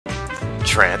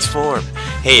Transform!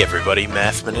 Hey everybody,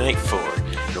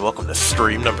 MaskedMetaKnight4, and welcome to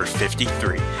stream number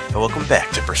 53, and welcome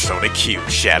back to Persona Q,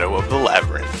 Shadow of the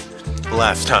Labyrinth.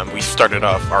 Last time we started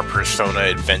off our Persona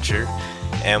adventure,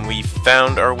 and we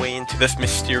found our way into this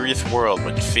mysterious world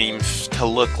which seems to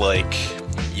look like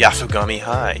Yasogami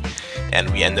High, and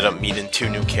we ended up meeting two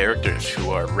new characters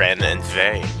who are Ren and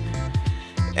Zay.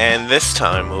 And this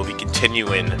time we'll be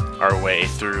continuing our way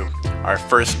through our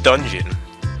first dungeon,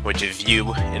 which is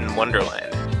you in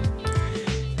Wonderland.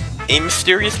 A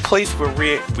mysterious place where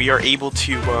we are able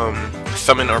to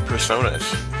summon our personas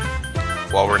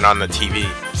while we're not on the TV.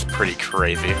 It's pretty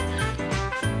crazy.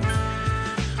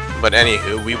 But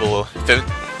anywho, we will...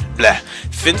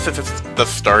 Since it's the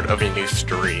start of a new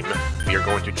stream, we are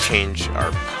going to change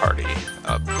our party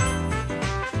up.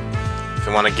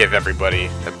 So I want to give everybody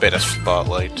a bit of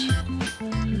spotlight.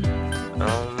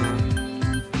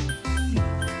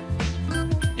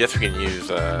 Guess we can use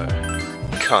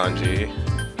Kanji.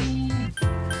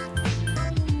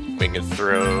 We can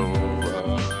throw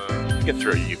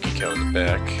Yukiko in the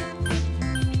back,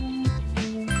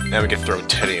 and we can throw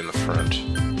Teddy in the front.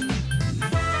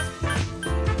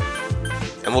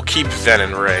 And we'll keep Zen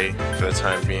and Ray for the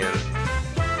time being.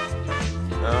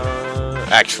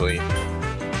 Actually,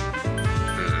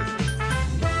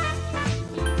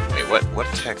 wait, what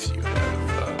attacks do you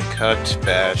have? Cut,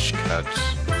 bash, cut.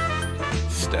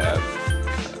 Stab,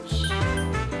 cuts.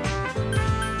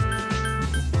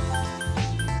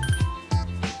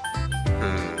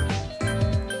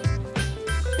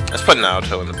 Let's put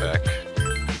Naoto in the back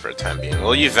for the time being.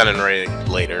 We'll use Zen and Ray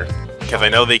later, because I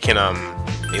know they can,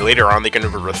 later on they can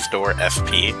restore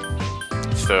SP,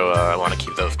 so I want to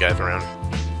keep those guys around.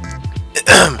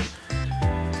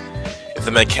 It's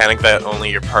a mechanic that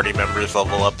only your party members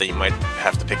level up that you might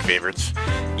have to pick favorites.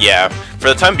 Yeah, for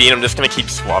the time being, I'm just gonna keep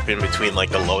swapping between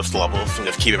like the lowest levels and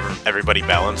just keep everybody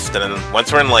balanced. And then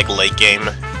once we're in like late game,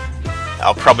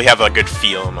 I'll probably have a good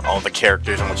feel on all the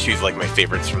characters, and we'll choose like my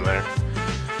favorites from there.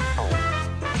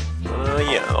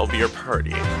 Yeah, I'll be your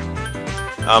party.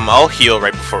 I'll heal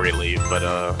right before we leave, but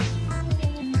I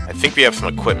think we have some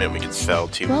equipment we can sell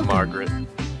to Margaret.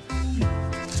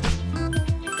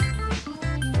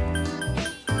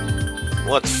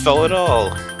 Let's sell it all.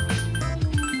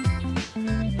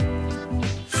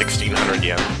 1600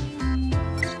 yen.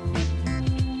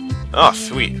 Oh,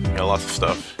 sweet. We got lots of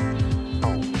stuff.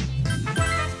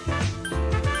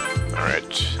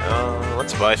 Alright.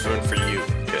 Let's buy something for you,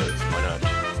 because why not?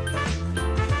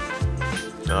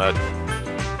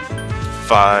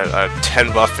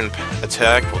 10 buff in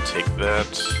attack. We'll take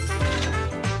that.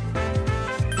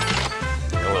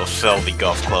 And we'll sell the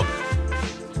golf club.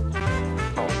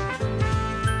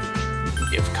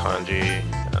 Give Kanji.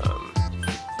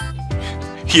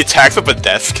 He attacks up a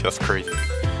desk? That's crazy.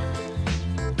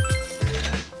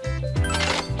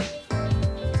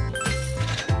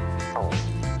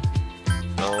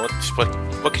 Oh,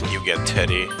 what can you get,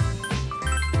 Teddy?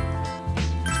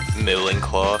 Milling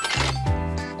Claw.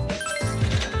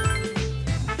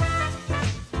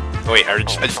 Oh wait, I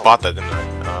just bought that, didn't I?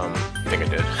 I think I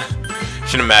did.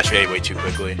 Shouldn't match A way too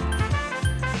quickly.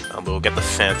 But we'll get the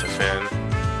Santa fan.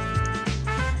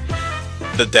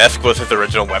 The desk was his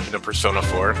original weapon in Persona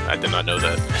 4. I did not know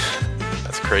that.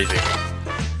 That's crazy.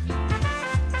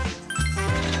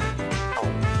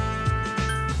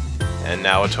 And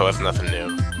Naoto has nothing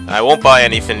new. I won't buy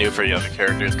anything new for the other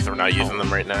characters because we're not using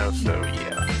them right now, so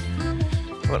yeah.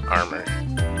 What armor?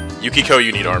 Yukiko,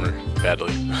 you need armor.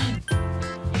 Badly.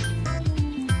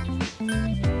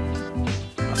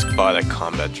 Let's buy that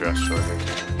combat dress for her.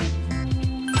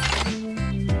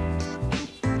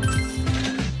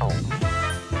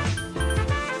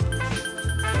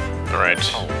 Alright.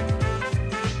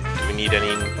 Do we need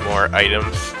any more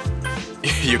items?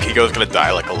 Yukiko's gonna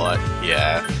die like a lot.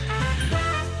 Yeah.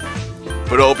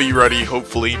 But I'll be ready,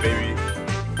 hopefully, maybe.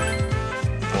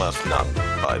 Let's not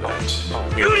buy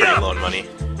that. We have pretty low on money.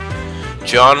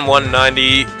 John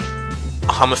 190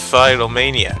 Homicidal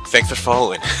Maniac. Thanks for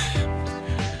following.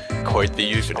 Quite the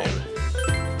username.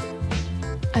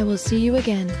 I will see you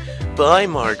again. Bye,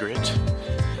 Margaret.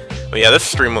 Well, yeah, this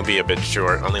stream will be a bit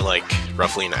short, only like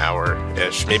roughly an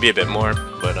hour-ish, maybe a bit more,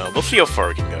 but we'll see how far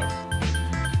we can go.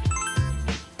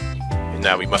 And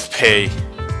now we must pay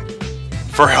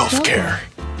for healthcare.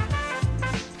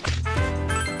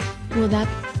 Will that...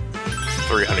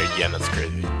 300 yen, that's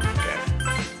crazy. Okay.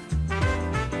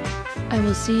 I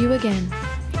will see you again.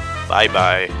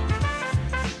 Bye-bye.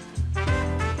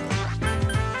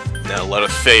 Now let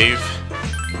us save.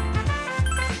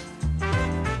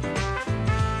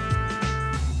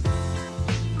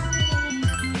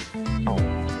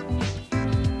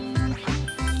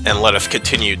 and let us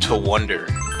continue to wonder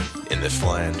in this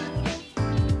land.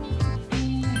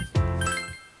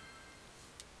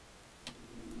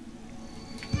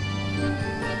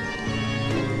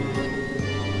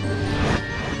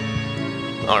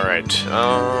 Alright,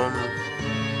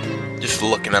 just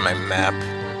looking at my map.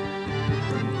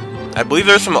 I believe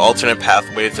there's some alternate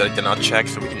pathways that I did not check,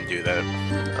 so we can do that.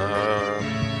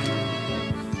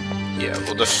 Yeah,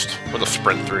 we'll just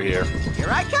sprint through here. Here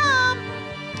I come!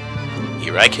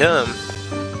 Here I come!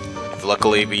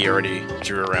 Luckily, we already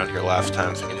drew around here last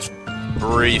time, so we can just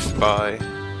breeze by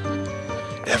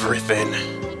everything.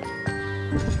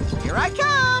 Here I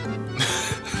come!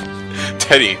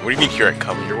 Teddy, what do you mean here I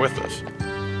come? You're with us.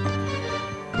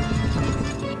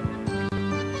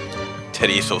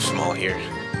 Teddy is so small here.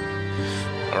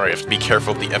 Alright, have to be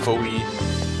careful with the FOE.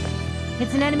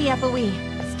 It's an enemy FOE.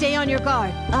 Stay on your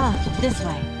guard. This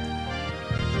way.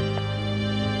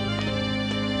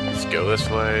 Let's go this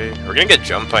way. We're gonna get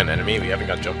jumped by an enemy. We haven't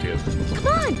got jumped yet. Come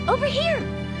on, over here.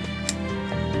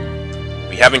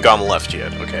 We haven't gone left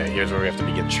yet. Okay, here's where we have to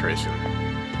begin tracing.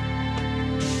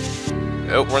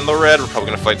 Oh, we're in the red. We're probably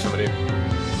gonna fight somebody.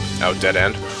 Oh, dead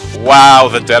end. Wow,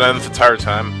 the dead end the entire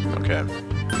time. Okay.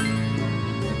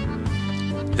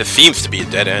 This seems to be a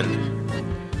dead end.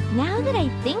 Now that I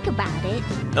think about it...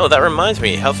 Oh, that reminds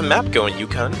me. How's the map going,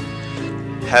 Yukon?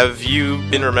 Have you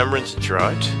been remembering to draw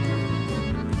it?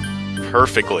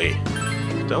 Perfectly.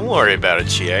 Don't worry about it,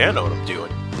 Chie. I know what I'm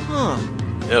doing. Huh.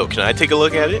 Oh, can I take a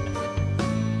look at it?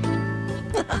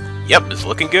 Yep, it's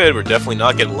looking good. We're definitely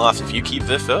not getting lost if you keep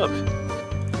this up.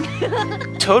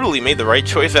 Totally made the right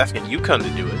choice asking Yukon to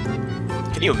do it.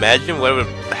 Can you imagine what would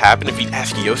happen if he'd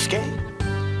asked Yosuke?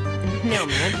 No,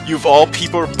 man. You of all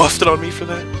people are busted on me for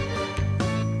that?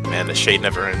 Man, the shade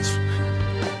never ends.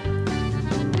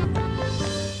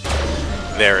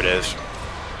 There it is.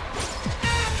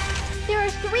 There are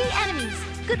 3 enemies.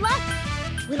 Good luck.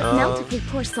 Will it melt if we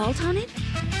pour salt on it?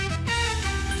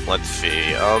 Let's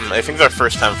see. I think it's our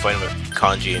first time fighting with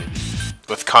Kanji.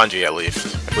 With Kanji, at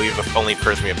least. I believe the only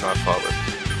person we have not fought with.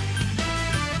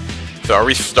 So are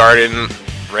we starting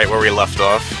right where we left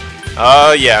off?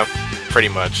 Yeah. Pretty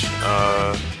much.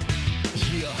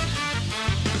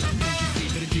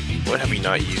 What have we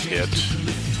not used yet?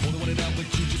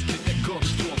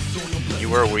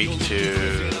 You are weak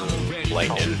to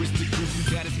lightning.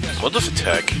 We'll just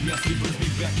attack.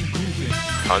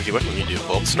 Kanji, what can you do?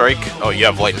 Volt strike? Oh, you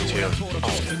have lightning too.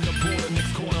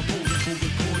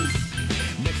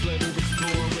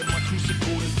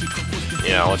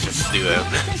 Yeah, let's just do that.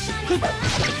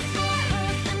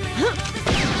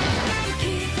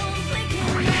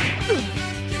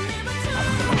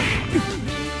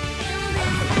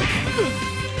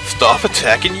 Stop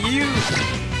attacking you!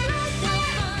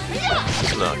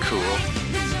 It's not cool.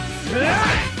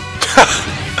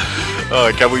 Oh,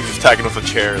 I can't believe he's attacking with a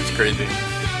chair, it's crazy.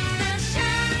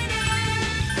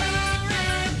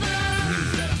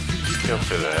 Go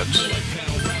for that.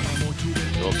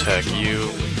 We'll attack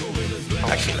you.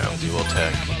 Actually, no, we will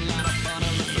attack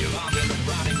you.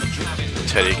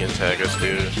 Teddy can attack us,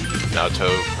 dude. Naoto,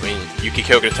 I mean,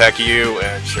 Yukiko can attack you,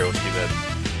 and sure, let's do that.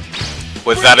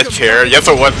 Was that a chair? Yes,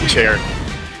 it was a chair.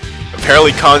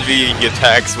 Apparently Kanji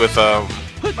attacks with,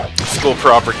 school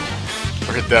property.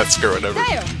 Or a desk or whatever.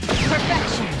 There!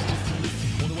 Perfection!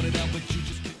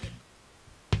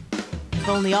 If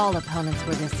only all opponents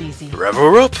were this easy. Rev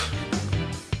her up!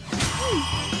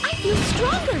 I feel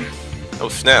stronger! Oh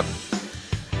snap.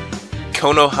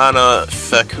 Konohana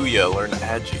Sakuya learn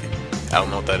Aji. I don't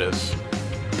know what that is.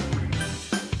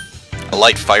 A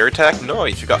light fire attack? No,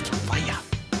 you got some fire.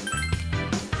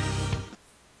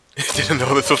 Didn't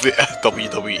know this was the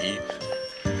WWE.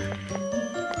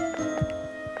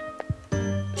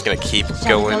 Just gonna keep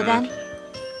going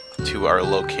to our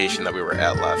location that we were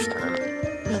at last time.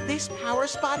 Will this power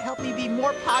spot help me be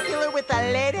more popular with the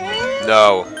ladies?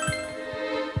 No.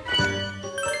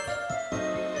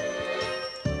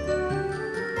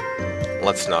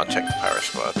 Let's not check the power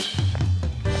spot.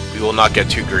 We will not get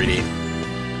too greedy.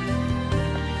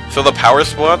 So the power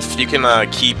spots, you can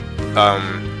keep,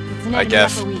 I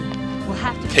guess,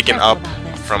 picking up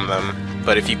from them.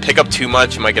 But if you pick up too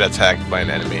much, you might get attacked by an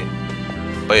enemy.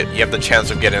 But you have the chance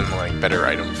of getting, like, better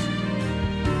items.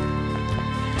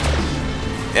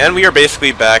 And we are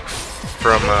basically back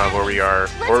from where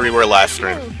we were last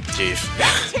turn. Jeez.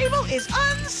 That table is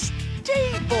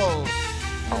unstable.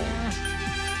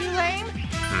 Too lame?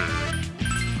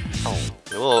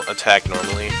 We will attack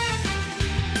normally.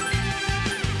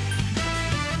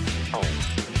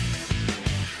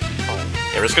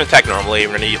 Yeah, we're just gonna attack normally.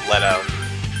 We're gonna let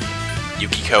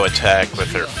Yukiko attack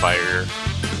with her fire.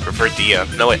 Prefer Dia.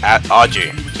 No, wait,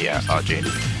 Aji. Yeah, Aji.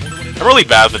 I'm really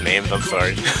bad with names, I'm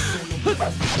sorry.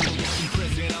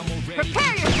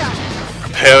 Prepare yourself!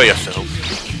 Prepare yourself.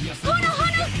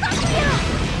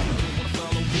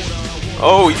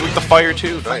 Oh, he's with the fire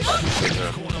too. Nice.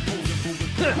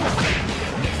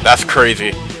 That's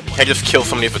crazy. Can't just kill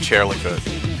somebody with a chair like that.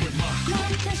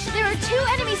 There are 2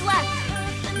 enemies left.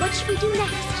 What should we do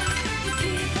next?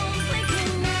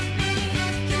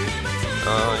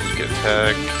 You can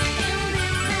attack.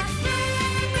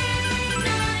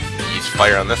 Use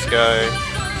fire on this guy.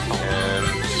 And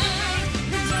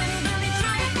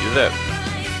do that.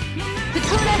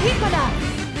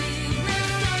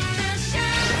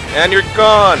 And you're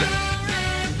gone!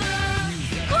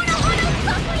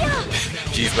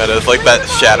 Jeez, Meta, it's like that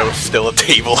shadow is still a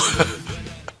table.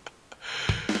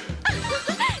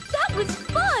 That was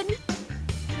fun!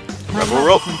 Rebel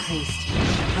rope. Increased.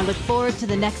 I look forward to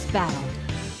the next battle.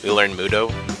 We learned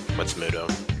Mudo. What's Mudo?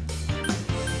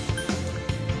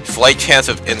 Slight chance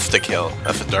of insta-kill.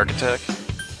 That's a dark attack?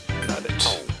 Got it.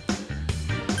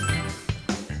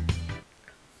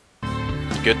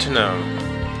 Good to know.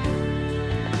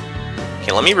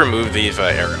 Okay, let me remove these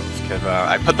arrows, because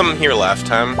I put them here last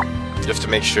time, just to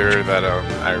make sure that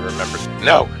I remember.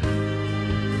 No!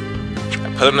 I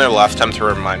put them there last time to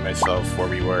remind myself where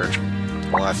we were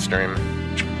last stream.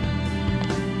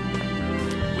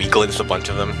 We glimpsed a bunch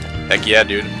of them. Heck yeah,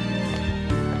 dude.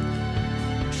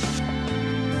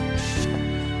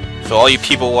 So all you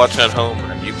people watching at home,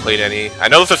 have you played any... I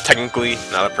know this is technically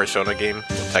not a Persona game,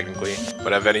 technically,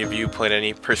 but have any of you played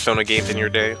any Persona games in your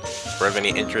day? Or have any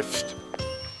interest?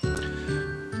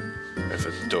 There's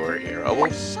a door here. I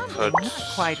will put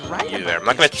you there. I'm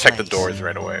not gonna check the doors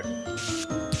right away.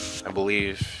 I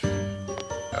believe...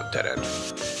 Oh, dead end.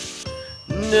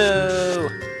 No!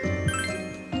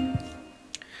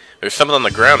 There's something on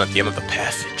the ground at the end of the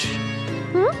passage.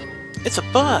 Hmm? It's a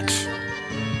box!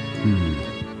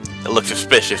 It looks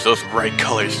suspicious, those bright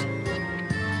colors.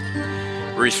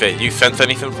 Rife, you sense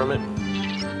anything from it?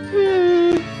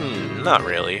 Not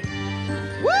really.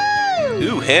 Woo!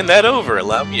 Ooh, hand that over.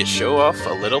 Allow me to show off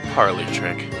a little parlor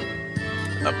trick.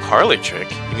 A parlor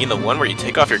trick? You mean the one where you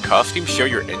take off your costume, show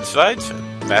your insides,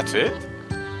 and that's it?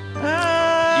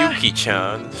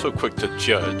 Yuki-chan, so quick to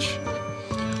judge.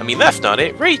 I mean, that's not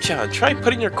it. Ray-chan, try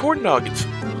putting your corn dog in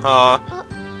some...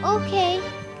 Okay.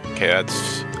 Okay,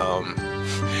 that's,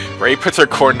 Ray puts her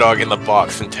corn dog in the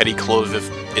box and Teddy closes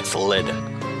its lid.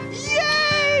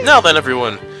 Yay! Now then,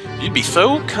 everyone, you'd be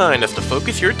so kind as to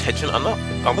focus your attention on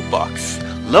the box.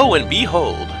 Lo and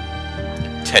behold,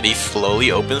 Teddy slowly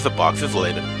opens the box's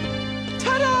lid.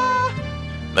 Ta-da!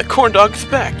 The corn dog's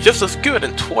back, just as good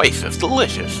and twice as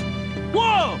delicious.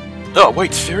 Whoa! Oh,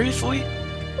 wait, seriously?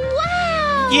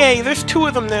 Wow! Yay, there's 2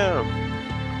 of them now.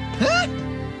 Huh?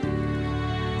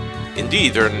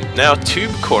 Indeed, there are now 2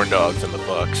 corn dogs in the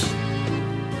box.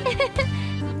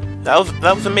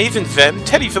 That was amazing, Zen.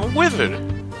 Teddy's a wizard.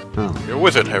 Oh. You're a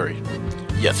wizard, Harry.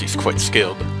 Yes, he's quite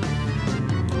skilled.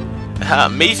 Ah,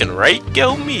 amazing, right?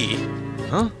 Go me.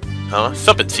 Huh? Huh?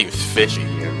 Something seems fishy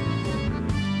here.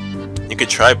 You could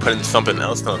try putting something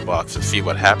else in the box and see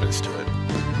what happens to it.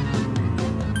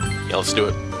 Yeah, let's do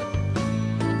it.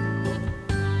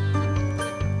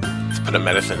 Let's put a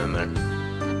medicine in there.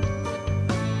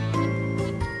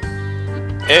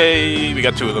 Hey, we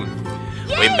got 2 of them.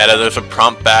 Yay! Wait, Meta, there's a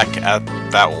prompt back at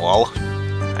that wall.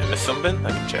 I missed something?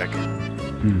 I can check.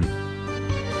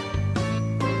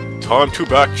 Time to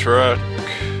backtrack.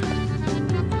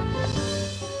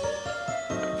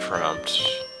 Prompt.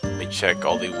 Let me check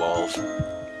all the walls.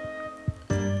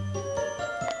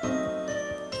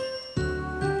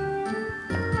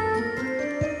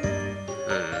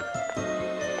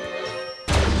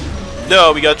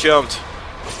 No, we got jumped.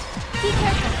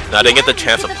 No, I didn't get the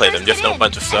chance to play them, just know a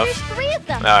bunch of stuff. There's 3 of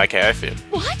them. Ah, okay, I see.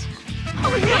 What?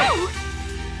 Oh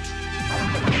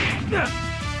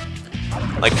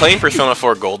no! Like, playing Persona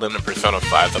 4 Golden and Persona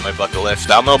 5's on my bucket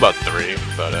list. I'll know about 3,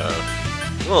 but,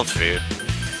 we'll see.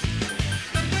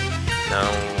 Now,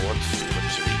 let's see, what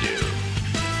should we do?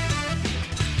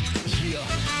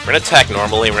 We're gonna attack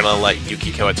normally, we're gonna let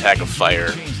Yukiko attack a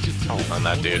fire on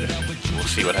that dude. We'll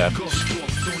see what happens.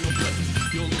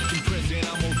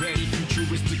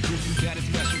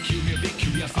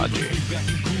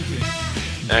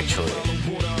 Actually,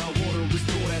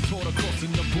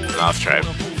 no, let's try it.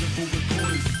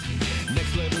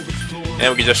 And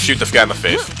we can just shoot this guy in the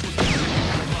face.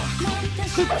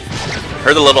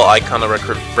 Heard the little icon that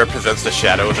represents the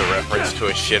shadow as a reference to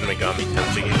a Shin Megami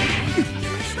Tensei game.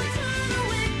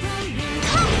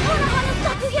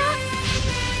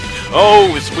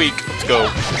 Oh, it's weak. Let's go.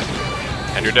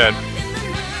 And you're dead.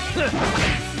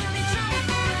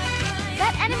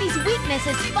 enemy's weakness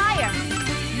is fire.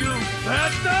 You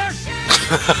bastard!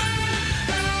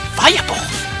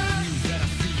 Fireballs!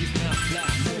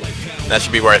 That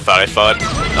should be where I thought.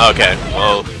 Okay,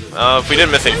 well, if we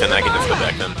didn't miss anything, I can just go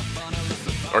back then.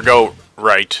 Or go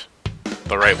right.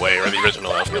 The right way, or the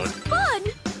original I was going. Fun!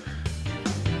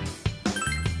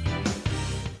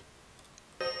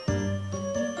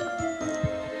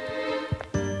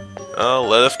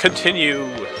 Let us continue.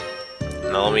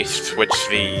 Now let me switch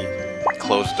the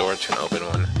closed door to an open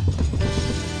one.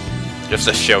 Just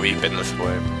to show we've been this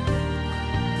way.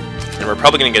 And we're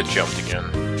probably gonna get jumped again.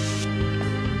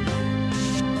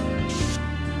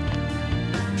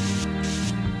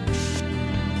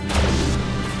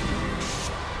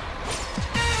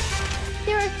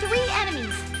 There are 3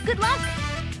 enemies. Good luck.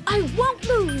 I won't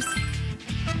lose.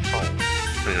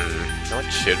 What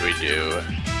should we do?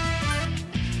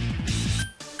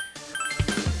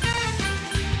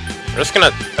 We're just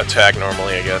gonna attack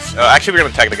normally, I guess. Oh, actually, we're gonna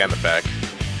attack the guy in the back.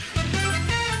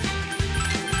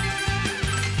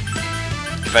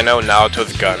 Because I know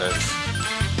Naoto's gun is...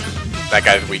 That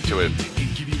guy's weak to it.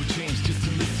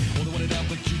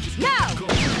 Now!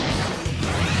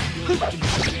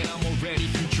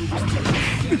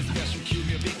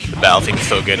 The battle theme is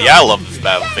so good. Yeah, I love this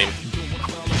battle theme.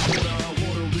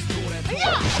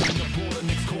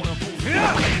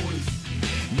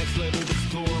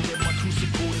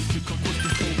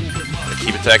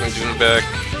 Keep attacking in the back.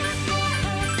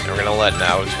 And we're gonna let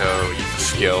Naoto use the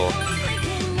skill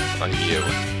on you.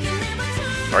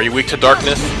 Are you weak to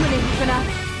darkness?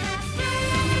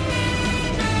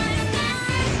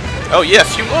 Oh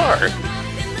yes, you are!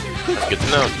 That's good to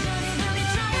know.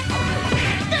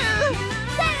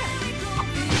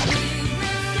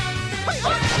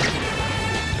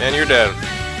 And you're dead.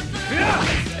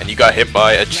 And you got hit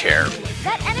by a chair.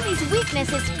 That enemy's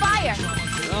weakness is fire.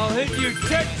 I'll hit you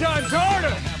 10 times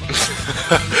harder!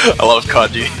 I love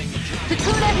kanji.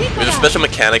 There's a special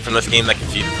mechanic from this game that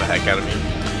confuses the heck out of me.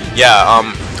 Yeah,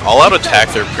 all-out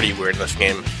attacks are pretty weird in this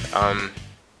game.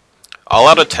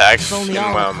 All-out attacks in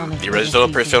the original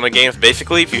Persona games,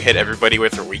 basically if you hit everybody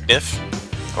with their weakness,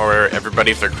 or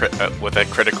everybody with a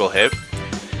critical hit,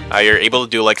 you're able to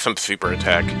do like some super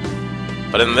attack.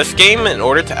 But in this game, in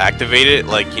order to activate it,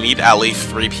 like you need at least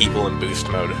 3 people in boost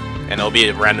mode. And it'll be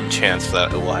a random chance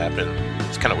that it will happen.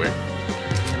 It's kind of weird.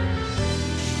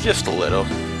 Just a little.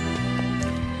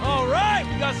 Alright,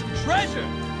 we got some treasure!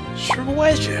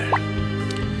 Treasure!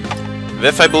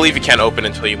 This, I believe, you can't open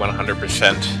until you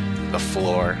 100% the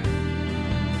floor.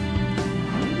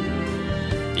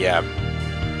 Yeah.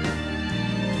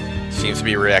 Seems to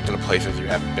be reacting to places you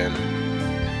haven't been.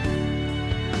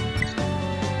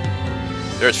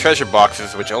 There are treasure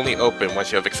boxes which only open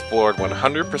once you have explored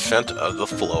 100% of the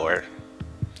floor.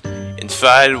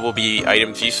 Inside will be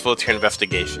items useful to your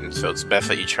investigation, so it's best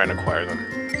that you try and acquire them.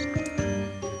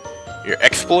 Your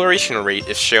exploration rate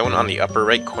is shown on the upper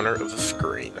right corner of the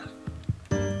screen.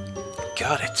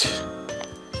 Got it.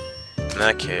 In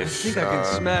that case, I think I can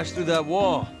smash through that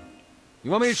wall.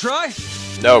 You want me to try?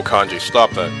 No, Kanji,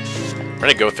 stop that. We're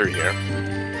gonna go through here.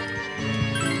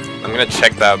 I'm gonna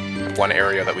check that one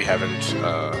area that we haven't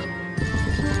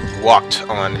walked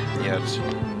on yet.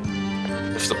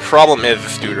 If the problem is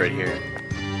this dude right here.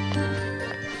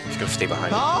 He's gonna stay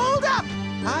behind me. Hold up!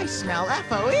 I smell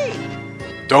FOE!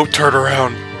 Don't turn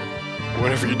around!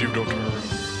 Whatever you do, don't turn around.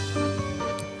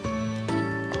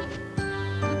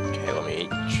 Okay, let me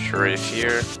trace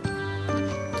here.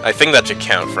 I think that should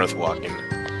count for us walking.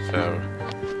 So,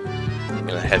 I'm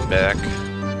gonna head back.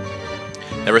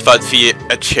 Never thought to see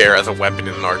a chair as a weapon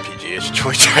in an RPG. I should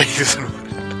try using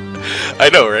one. I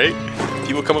know, right?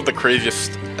 People come up with the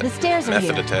craziest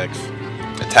method attacks.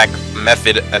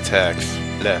 Method attacks.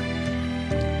 Bleh.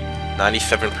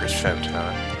 97%,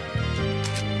 huh?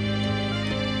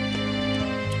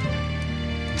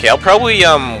 Okay, I'll probably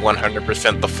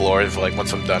 100% the floors like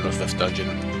once I'm done with this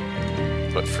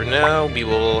dungeon. But for now, we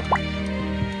will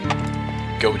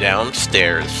go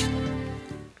downstairs.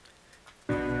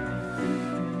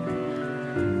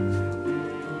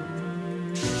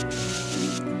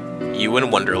 You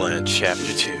in Wonderland,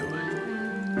 Chapter 2.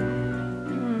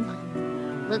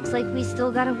 Looks like we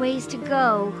still got a ways to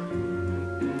go.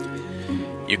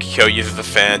 Yukiko uses a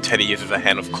fan, Teddy uses a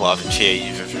hand of cloth, and Chie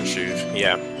uses her shoes.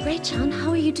 Yeah. Ray-chan, how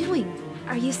are you doing?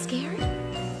 Are you scared?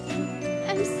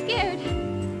 I'm scared,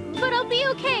 but I'll be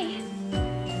okay.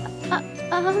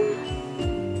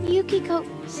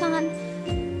 Yukiko-san,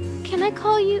 can I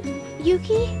call you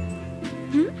Yuki?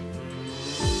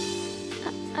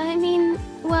 I mean,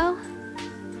 well,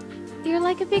 you're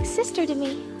like a big sister to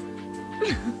me.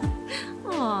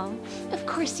 Aw, of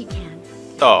course you can.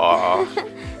 Aww.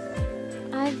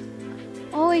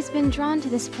 always been drawn to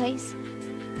this place,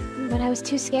 but I was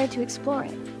too scared to explore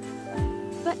it.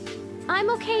 But I'm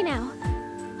okay now.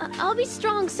 I'll be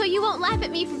strong so you won't laugh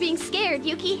at me for being scared,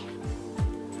 Yuki.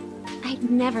 I'd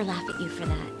never laugh at you for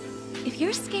that. If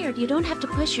you're scared, you don't have to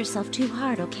push yourself too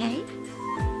hard, okay?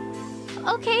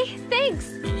 Okay,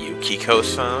 thanks.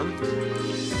 Yukiko-san?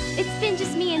 It's been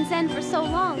just me and Zen for so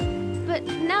long, but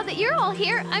now that you're all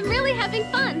here, I'm really having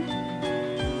fun.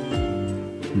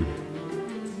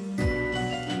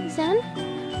 Zen?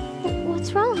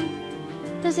 What's wrong?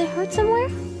 Does it hurt somewhere?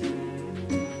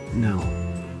 No.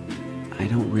 I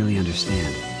don't really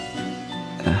understand.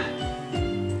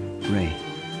 Ray,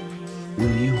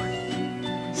 will you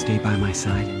stay by my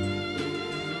side?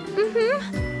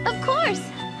 Mm-hmm. Of course.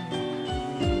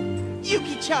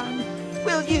 Yuki-chan,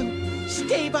 will you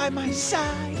stay by my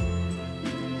side?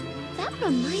 That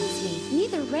reminds me,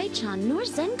 neither Ray-chan nor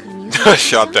Zen-kun use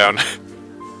Shot down.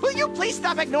 Will you please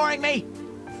stop ignoring me?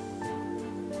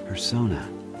 Persona.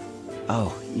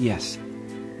 Oh, yes.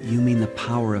 You mean the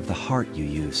power of the heart you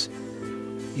use.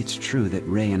 It's true that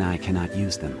Ray and I cannot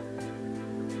use them.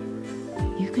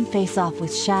 You can face off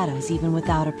with shadows even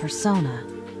without a persona.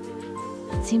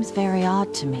 It seems very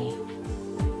odd to me.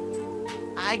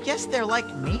 I guess they're like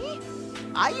me?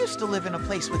 I used to live in a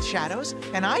place with shadows,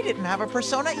 and I didn't have a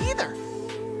persona either.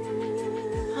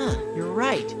 Huh, you're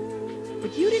right.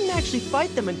 But you didn't actually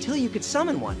fight them until you could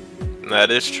summon one.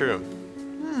 That is true.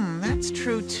 That's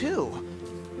true too.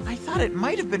 I thought it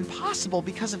might have been possible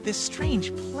because of this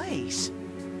strange place.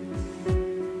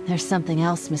 There's something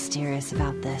else mysterious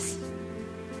about this.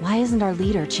 Why isn't our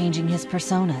leader changing his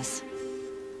personas?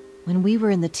 When we were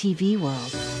in the TV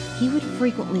world, he would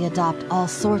frequently adopt all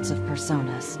sorts of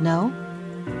personas, no?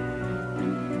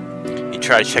 You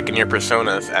try checking your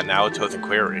personas at Naoto's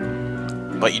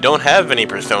aquarium, but you don't have any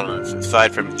personas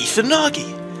aside from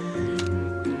Izanagi.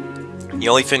 The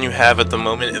only thing you have at the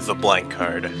moment is a blank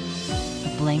card.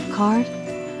 A blank card?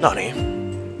 Nani?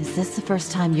 Is this the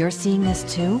first time you're seeing this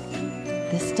too?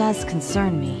 This does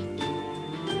concern me.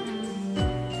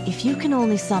 If you can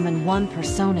only summon one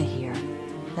persona here,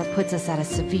 that puts us at a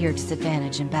severe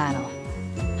disadvantage in battle.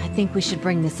 I think we should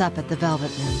bring this up at the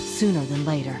Velvet Room sooner than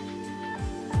later.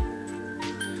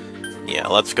 Yeah,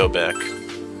 let's go back.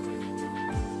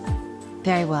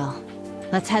 Very well.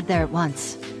 Let's head there at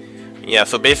once. Yeah,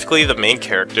 so basically the main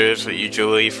characters,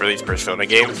 usually for these Persona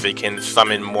games, they can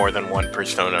summon more than one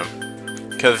persona.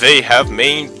 Because they have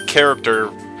main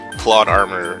character plot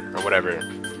armor, or whatever.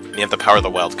 And you have the power of the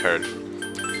wild card.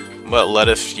 But let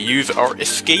us use our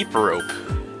escape rope.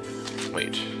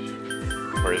 Wait.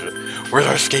 Where is it? Where's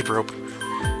our escape rope?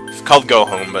 It's called Go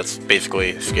Home, but it's basically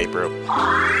escape rope.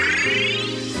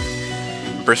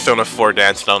 Persona 4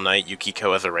 danced all night,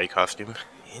 Yukiko as a Ray costume.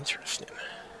 Interesting.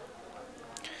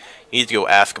 You need to go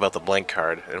ask about the blank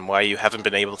card, and why you haven't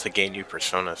been able to gain new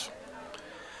personas.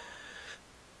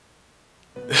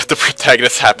 The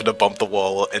protagonist happened to bump the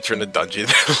wall while entering the dungeon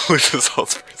and loses all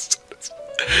his personas.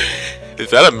 Is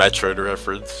that a Metroid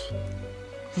reference?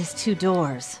 These two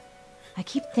doors. I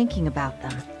keep thinking about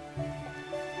them.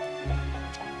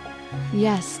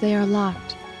 Yes, they are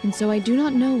locked, and so I do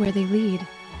not know where they lead.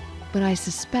 But I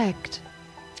suspect...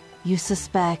 You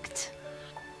suspect...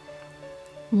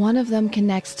 one of them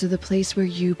connects to the place where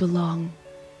you belong.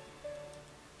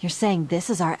 You're saying this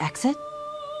is our exit?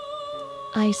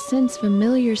 I sense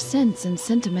familiar scents and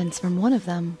sentiments from one of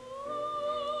them.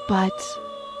 But...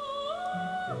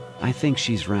 I think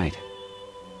she's right.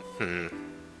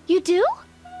 You do?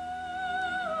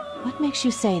 What makes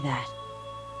you say that?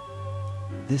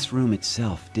 This room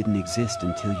itself didn't exist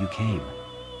until you came.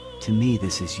 To me,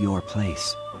 this is your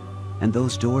place. And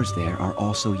those doors there are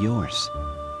also yours.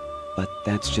 But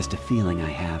that's just a feeling I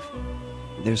have.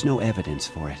 There's no evidence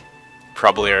for it.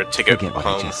 Probably our ticket Forget what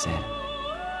home. I just said.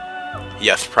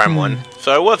 Yes, Prime 1.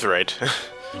 So I was right.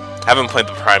 Haven't played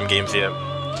the Prime games yet.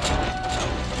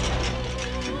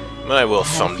 But I will I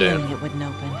had a someday. feeling it wouldn't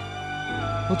open.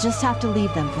 We'll just have to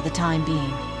leave them for the time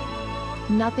being.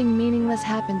 nothing meaningless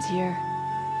happens here.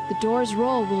 The door's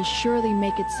role will surely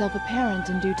make itself apparent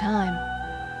in due time.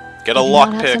 Get a We do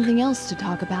not have lockpick. something else to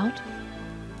talk about.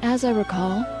 As I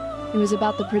recall, it was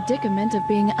about the predicament of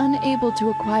being unable to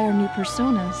acquire new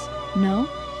personas, no?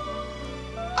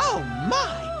 Oh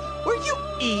my! Were you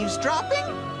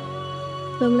eavesdropping?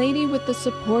 The lady with the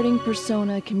supporting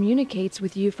persona communicates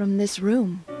with you from this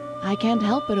room. I can't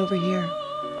help but overhear.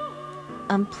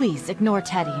 Please, ignore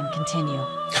Teddy and continue.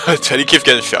 Teddy keeps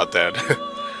getting shot down.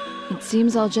 It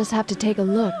seems I'll just have to take a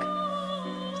look.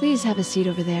 Please have a seat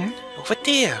over there. Over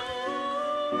there.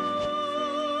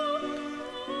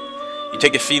 You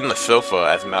take a seat on the sofa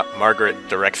as Margaret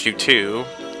directs you to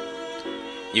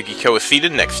Yukiko is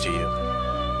seated next to you.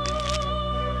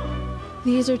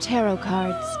 These are tarot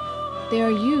cards. They are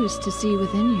used to see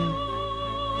within you.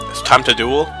 It's time to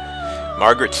duel.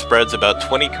 Margaret spreads about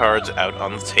 20 cards out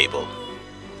on the table.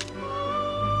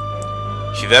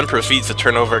 She then proceeds to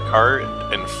turn over a card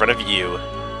in front of you.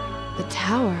 The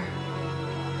tower.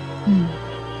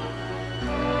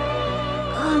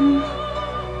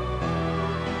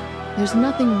 There's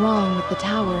nothing wrong with the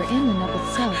tower in and of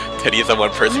itself. Teddy is the one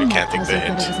person who I'm can't think not the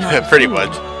puzzled that it was hint. not Pretty fooled.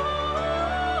 much.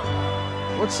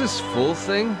 What's this fool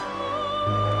thing?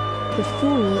 The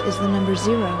Fool is the number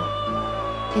 0.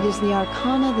 It is the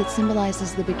arcana that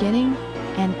symbolizes the beginning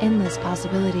and endless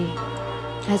possibility.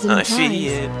 As it I implies, see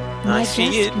it. my I see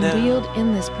guest it can now. wield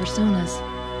endless personas.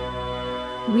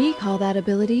 We call that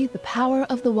ability the power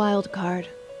of the wild card.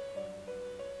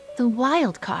 The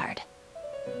wild card.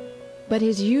 But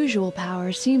his usual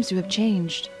power seems to have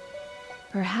changed.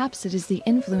 Perhaps it is the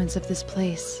influence of this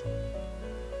place.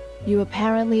 You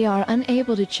apparently are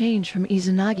unable to change from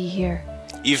Izanagi here.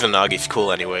 Izanagi's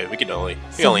cool anyway. We only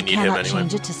So we need him cannot anyway.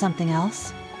 change it to something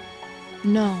else?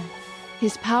 No,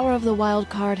 his power of the wild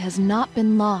card has not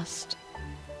been lost.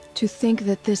 To think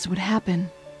that this would happen.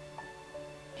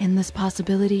 Endless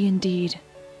possibility indeed.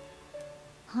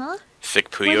 Huh? Sick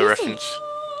What Puyo is reference.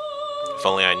 If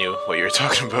only I knew what you were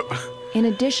talking about. In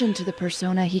addition to the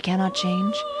persona he cannot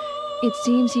change, it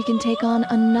seems he can take on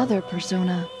another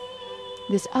persona.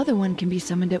 This other one can be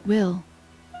summoned at will.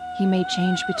 He may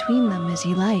change between them as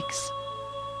he likes.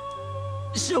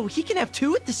 So he can have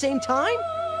 2 at the same time?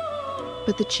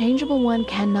 But the changeable one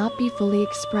cannot be fully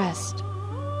expressed.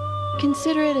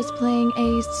 Consider it as playing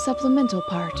a supplemental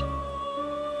part.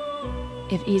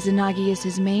 If Izanagi is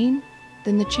his main,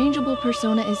 then the changeable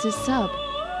persona is his sub.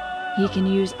 He can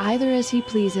use either as he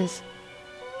pleases.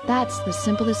 That's the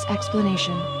simplest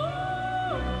explanation.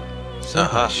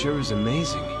 Uh-huh. Sure is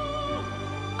amazing.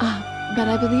 But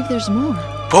I believe there's more.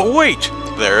 But wait!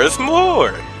 There is more!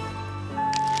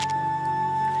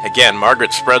 Again,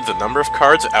 Margaret spreads a number of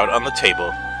cards out on the table.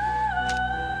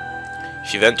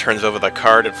 She then turns over the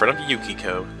card in front of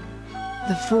Yukiko.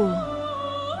 The Fool.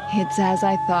 It's as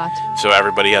I thought. So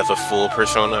everybody has a full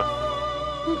persona.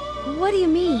 What do you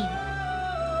mean?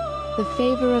 The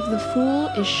favor of the Fool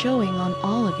is showing on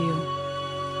all of you.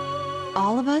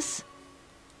 All of us?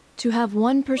 To have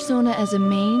one persona as a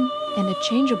main and a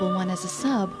changeable one as a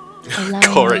sub, allowing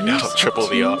Call right the now, use of triple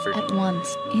the 2 offer. at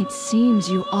once. It seems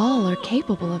you all are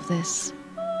capable of this.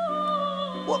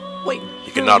 What? Wait.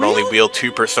 You can not only wield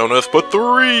 2 personas, but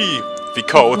 3! If you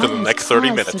call within the What next has 30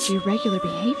 caused minutes. Such irregular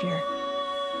behavior.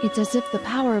 It's as if the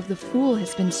power of the Fool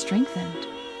has been strengthened.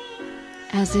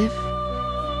 As if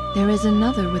there is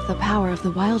another with the power of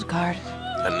the wild card.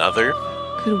 Another?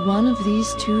 Could one of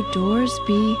these 2 doors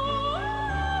be...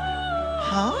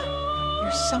 Huh?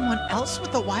 There's someone else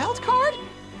with a wild card?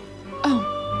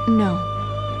 Oh, no.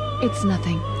 It's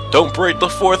nothing. Don't break the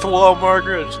 4th wall,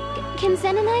 Margaret! Can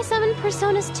Zen and I summon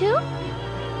personas too?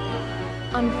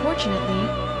 Unfortunately,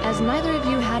 as neither of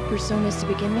you had personas to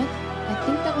begin with, I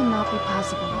think that will not be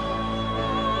possible.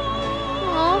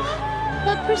 Oh,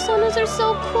 but personas are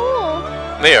so cool.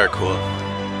 They are cool.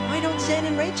 Why don't Zen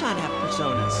and Raychan have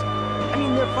personas? I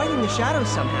mean, they're fighting the shadows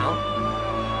somehow.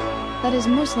 That is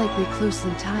most likely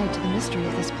closely tied to the mystery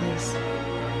of this place.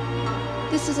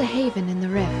 This is a haven in the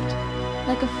rift,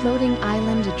 like a floating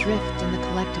island adrift in the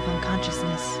collective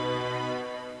unconsciousness.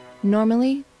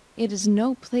 Normally, it is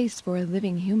no place for a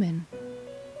living human.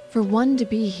 For one to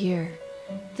be here,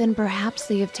 then perhaps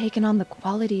they have taken on the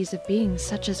qualities of beings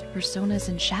such as personas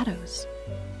and shadows.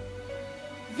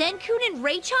 Zen-kun and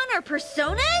Raychan are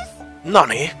personas?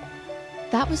 Nani?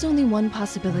 That was only one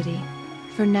possibility.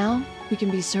 For now, we can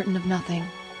be certain of nothing.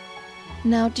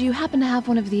 Now, do you happen to have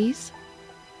one of these?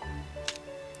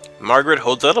 Margaret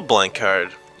holds out a blank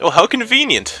card. Oh, how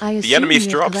convenient! I The assume enemies you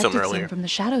have dropped collected some earlier. from the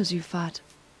shadows you fought.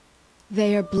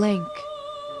 They are blank,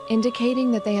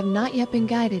 indicating that they have not yet been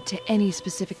guided to any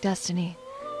specific destiny.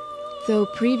 Though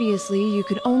previously you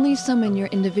could only summon your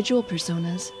individual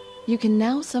personas, you can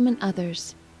now summon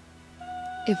others.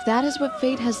 If that is what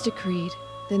fate has decreed,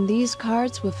 then these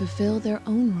cards will fulfill their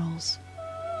own roles.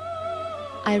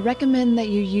 I recommend that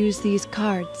you use these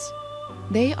cards.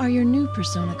 They are your new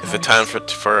persona cards. Is it time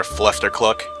for a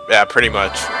flustercluck? Yeah, pretty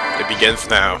much. It begins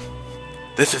now.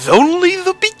 This is only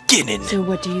the beginning! So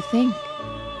what do you think?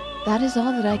 That is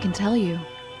all that I can tell you.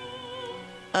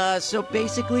 So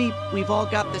basically, we've all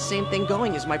got the same thing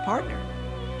going as my partner.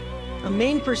 A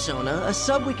main persona, a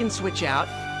sub we can switch out,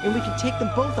 and we can take them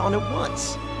both on at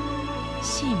once.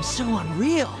 Seems so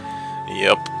unreal.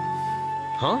 Yep.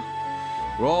 Huh?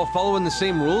 We're all following the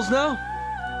same rules now?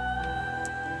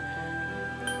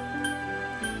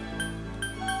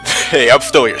 Hey, I'm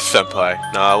still your senpai.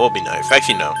 Nah, we'll be nice.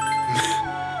 Actually, no.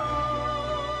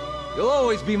 You'll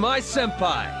always be my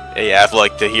senpai. Hey, I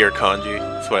like to hear kanji.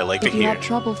 That's what I like to If you hear. have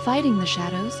trouble fighting the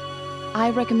shadows, I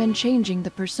recommend changing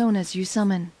the personas you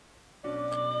summon.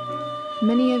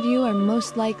 Many of you are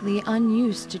most likely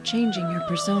unused to changing your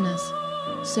personas,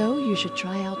 so you should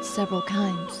try out several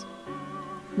kinds.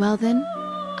 Well then,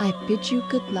 I bid you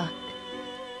good luck.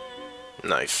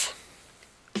 Nice.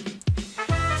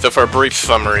 So for a brief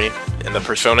summary, in the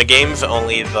Persona games,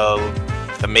 only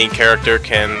the main character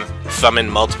can summon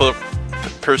multiple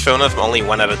personas, only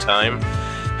one at a time.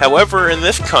 However, in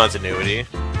this continuity,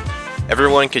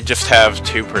 everyone could just have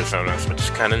 2 personas, which is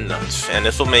kind of nuts, and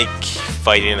this will make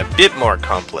fighting a bit more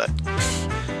complex.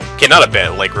 Okay, not a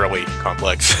bit, like really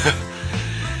complex.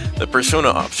 The persona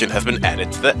option has been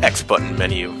added to the X button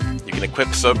menu. You can equip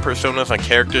sub-personas on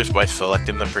characters by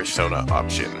selecting the persona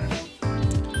option.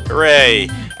 Hooray!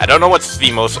 I don't know what's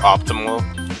the most optimal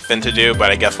thing to do,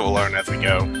 but I guess we'll learn as we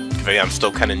go, because I'm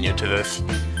still kind of new to this.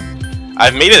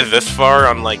 I've made it this far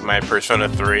on like my Persona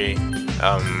 3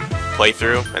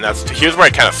 playthrough, and here's where I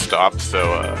kind of stopped,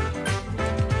 so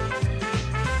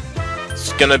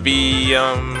it's gonna be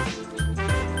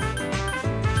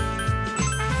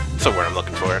what's the word I'm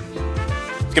looking for?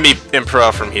 It's gonna be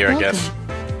improv from here, I guess.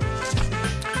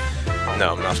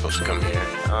 No, I'm not supposed to come here.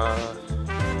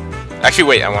 Actually,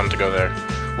 wait, I wanted to go there.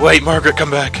 Wait, Margaret,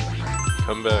 come back!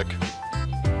 Come back.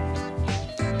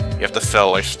 You have to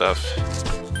sell our stuff.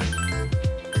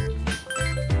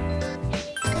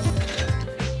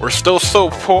 We're still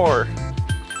so poor!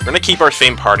 We're gonna keep our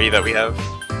same party that we have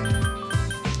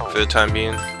for the time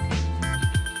being.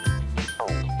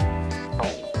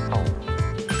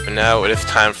 But now it is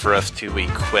time for us to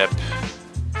equip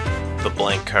the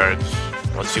blank cards.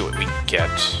 Let's see what we get.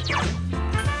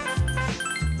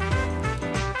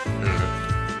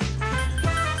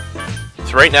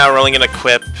 So right now we're only gonna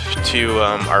equip to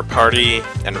our party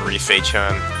and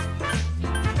Risei-chan.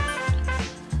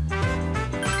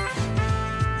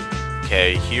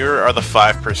 Okay, here are the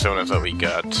 5 personas that we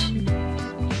got.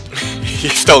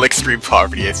 You're still in extreme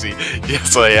poverty, I see.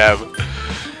 Yes, I am.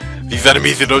 These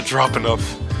enemies, they don't drop enough.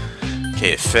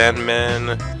 Okay,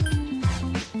 Sandman.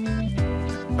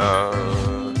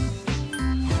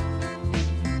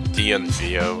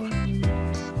 Zio.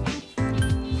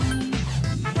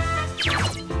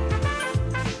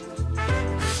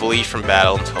 Flee from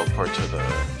battle and teleport to the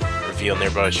reveal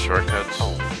nearby shortcuts.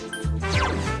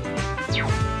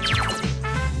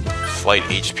 Slight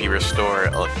HP restore,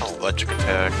 electric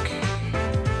attack.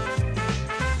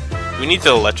 Who needs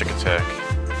an electric attack?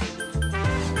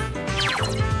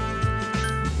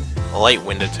 A light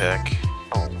wind attack.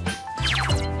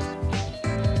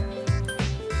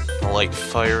 A light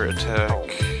fire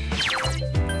attack.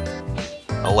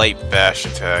 A light bash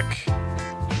attack.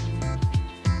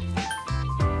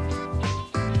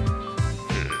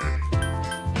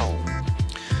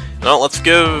 No, let's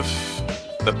give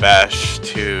the bash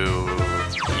to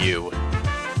you.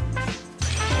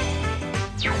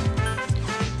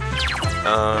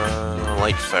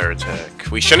 Light fire attack.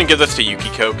 We shouldn't give this to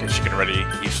Yukiko because she can already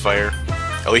use fire.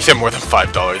 At least have more than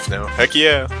 $5 now. Heck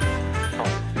yeah!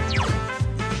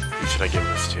 Who should I give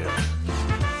this to?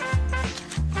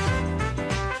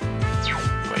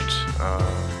 Wait,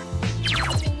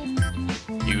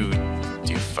 you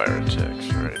do fire attacks,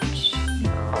 right?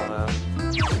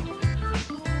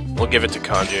 We'll give it to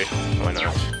Kanji. Why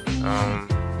not?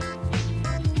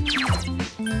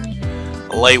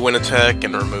 A light wind attack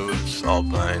and removes all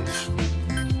binds.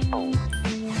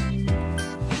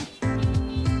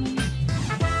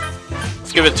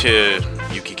 Let's give it to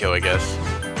Yukiko, I guess.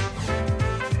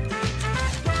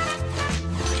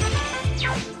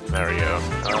 There we go.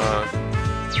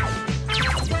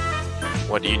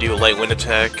 What do you do? A light wind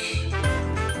attack?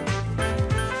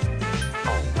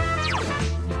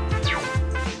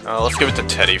 Let's give it to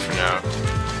Teddy for now.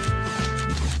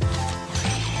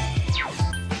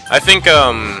 I think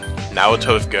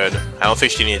Naoto's good. I don't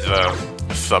think she needs a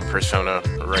sub-persona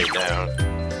right now.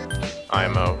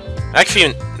 IMO. Actually,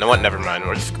 you know what? Never mind.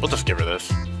 We'll just give her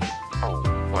this.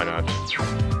 Why not?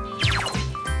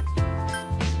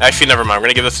 Actually, never mind. We're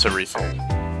gonna give this to Risa.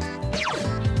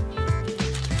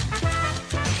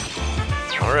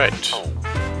 Alright.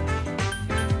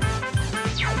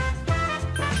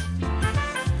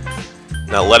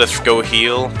 Now let us go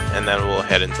heal, and then we'll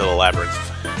head into the labyrinth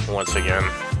once again.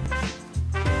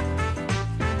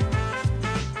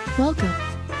 Welcome.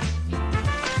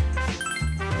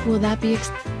 Will that be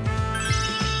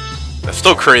That's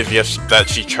still crazy that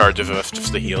she charges us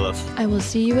just to heal us. I will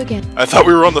see you again. I thought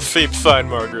we were on the same side,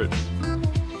 Margaret.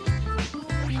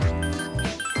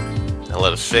 Now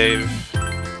let us save.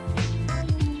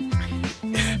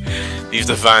 These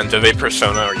Deviant, are they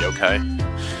Persona or Yokai?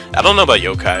 I don't know about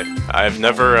Yokai. I've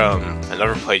never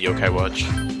played Yokai Watch.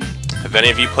 Have any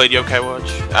of you played Yokai Watch?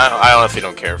 I honestly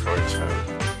don't care for it, so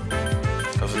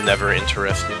I was never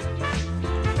interested.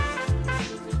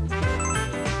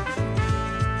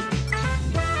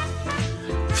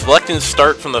 Selecting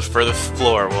start from the furthest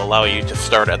floor will allow you to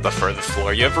start at the furthest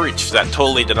floor you have reached. That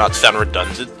totally did not sound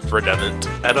redundant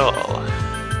at all.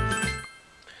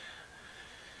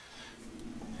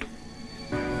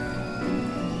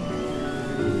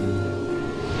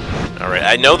 Alright,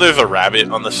 I know there's a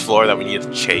rabbit on this floor that we need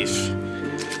to chase.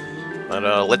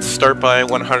 But let's start by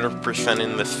 100%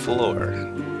 in this floor.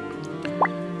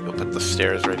 We'll put the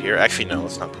stairs right here. Actually, no,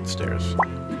 let's not put stairs.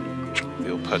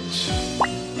 We'll put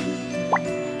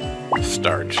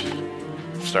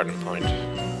starting point.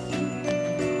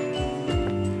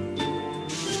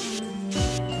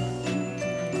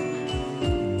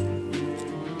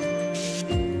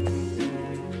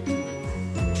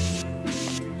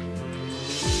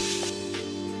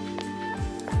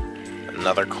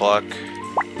 Another clock.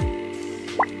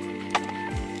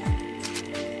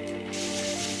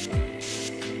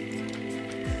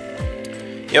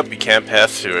 Yep, you can't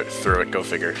pass through it, go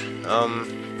figure.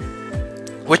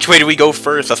 Which way do we go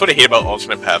first? That's what I hate about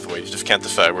alternate pathways. You just can't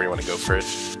decide where you want to go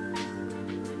first.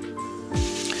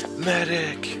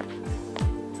 Medic!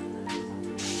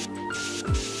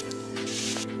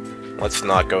 Let's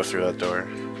not go through that door.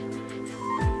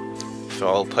 So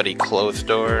I'll put a closed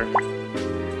door.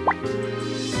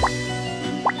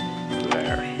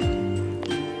 There.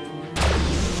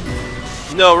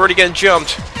 No, we're already getting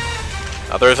jumped!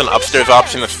 There's an upstairs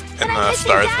option in the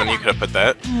stars menu. You could have put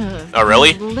that. Oh,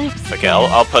 really? Okay,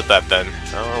 I'll put that then.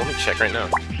 Oh, let me check right now.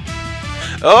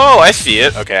 Oh, I see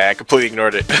it. Okay, I completely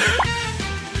ignored it.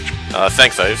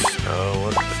 Thanks, Ice.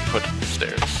 Let's put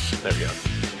stairs. There we go.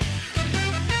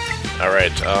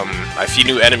 Alright, I see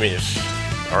new enemies.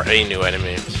 Or a new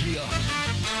enemy.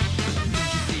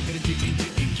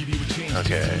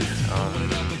 Okay,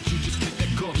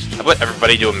 how about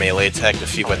everybody do a melee attack to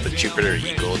see what the Jupiter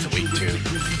Eagle is weak to?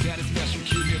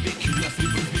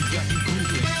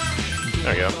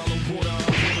 There we go.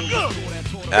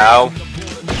 Ow.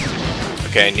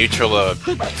 Okay, neutral to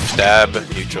stab,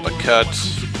 neutral to cut.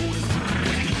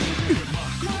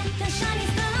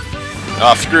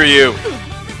 Oh, screw you!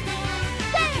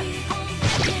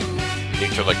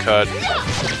 Neutral to cut.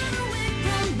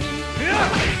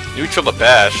 Neutral to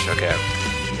bash, okay.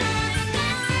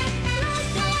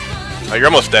 Oh, you're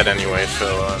almost dead anyway,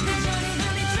 so,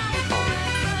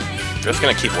 just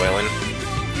gonna keep wailing.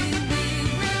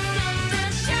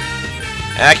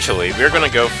 Actually, we're gonna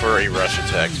go for a rush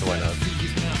attack, so why not?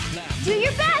 Do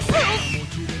your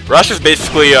best! Rush is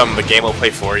basically, the game will play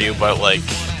for you, but, like,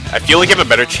 I feel like you have a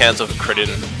better chance of critting,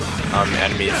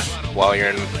 enemies while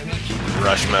you're in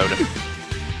rush mode.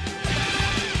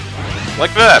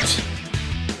 Like that!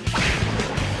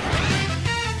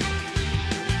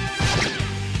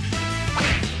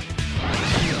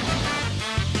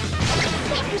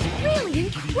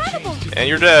 Incredible! And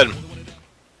you're dead.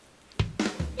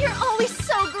 You're always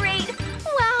so great!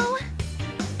 Wow!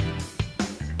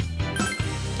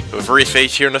 So with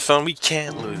Reface here in the phone, we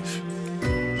can't lose.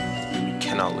 We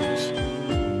cannot lose.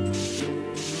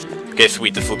 Okay,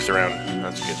 sweet, this looks around.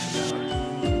 That's good to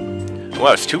know.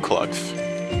 Wow, it's 2 clocks.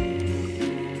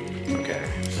 Okay,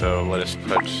 so let us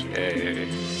put a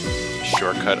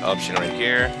shortcut option right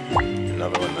here.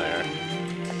 Another one there.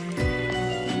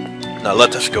 Now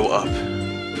let us go up.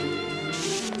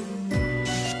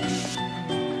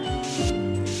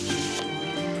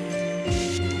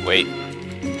 Wait.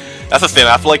 That's the thing, I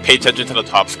have to like pay attention to the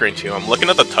top screen too. I'm looking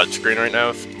at the touch screen right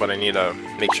now, but I need to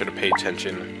make sure to pay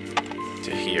attention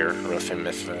to here, or else I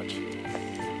miss that.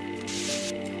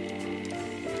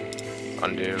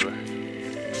 Undo.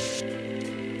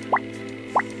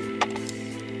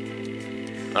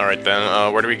 Alright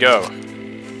then, where do we go?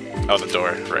 Oh, the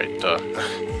door, right, duh.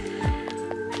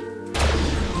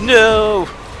 No!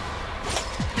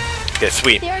 Okay,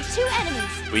 sweet. There are 2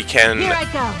 enemies. We can... Here I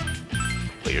go.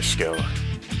 Play your skill.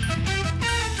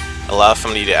 Allow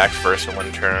somebody to act first in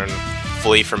one turn.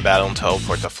 Flee from battle and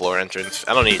teleport to floor entrance.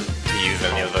 I don't need to use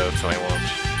any of those, so I won't.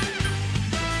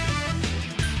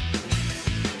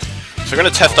 So we're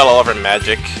gonna test out all of our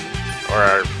magic, or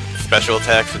our special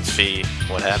attacks, and see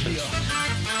what happens.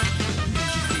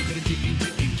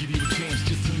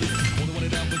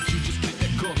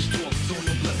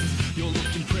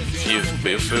 Let's use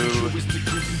Bufu.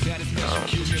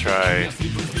 Let's try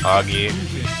Augie.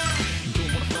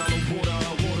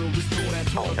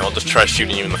 And we'll just try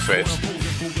shooting you in the face.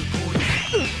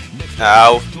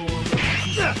 Ow.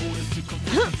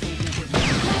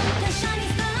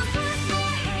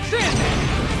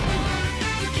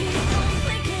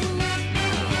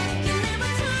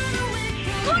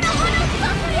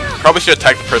 Probably should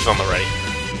attack the person on the right.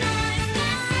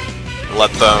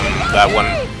 Let that one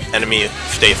enemy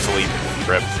stay asleep.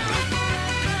 Rip.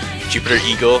 Jupiter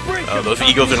Eagle. Those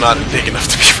eagles are not big enough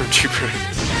to be from Jupiter.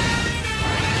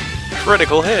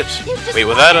 Critical hit. Wait,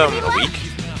 was that a weak?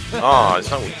 Oh, it's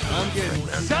not weak.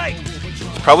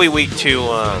 It's probably weak to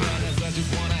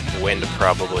wind,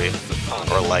 probably,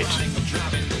 or light.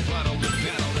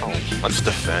 Let's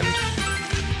defend.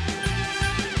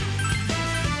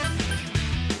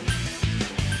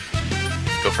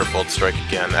 Go for Bolt Strike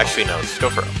again. Actually, no. Let's go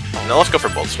for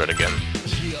Bolt Strike again.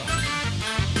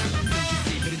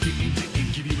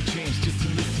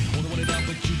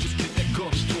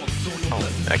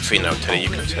 Actually, no. Today you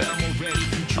can attack.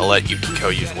 I'll let Yukiko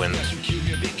use wind.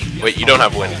 Wait, you don't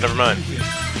have wind. Never mind.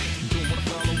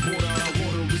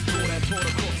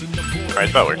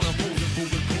 Alright, that works.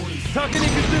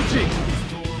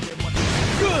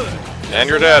 And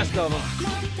you're dead.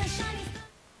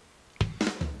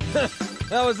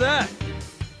 How was that?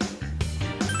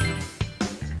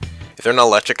 Is there an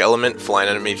electric element? Flying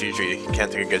enemies usually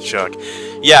can't take a good shock.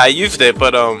 Yeah, I used it,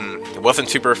 but it wasn't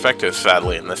super effective,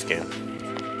 sadly, in this game.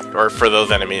 Or for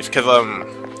those enemies, because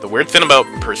the weird thing about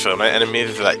Persona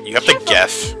enemies is that you have to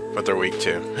guess what they're weak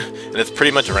to. And it's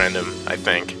pretty much random, I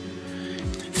think.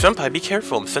 Senpai, be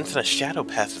careful, I'm sensing a shadow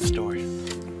past this door.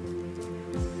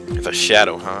 It's a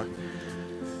shadow, huh?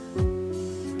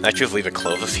 Actually, just leave it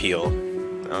closed. Let's heal.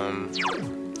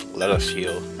 Let us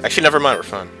heal. Actually, never mind, we're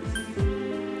fine.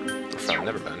 We're fine,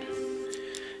 never mind.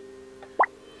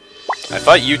 I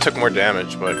thought you took more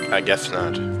damage, but I guess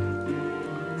not.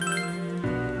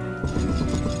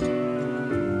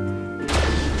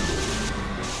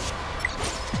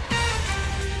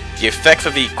 The effects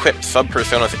of the equipped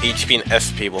sub-persona's HP and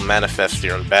SP will manifest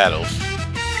during battles.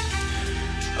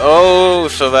 Oh,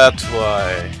 so that's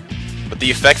why. But the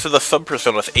effects of the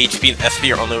sub-persona's HP and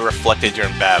SP are only reflected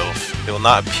during battles. They will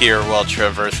not appear while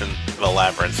traversing the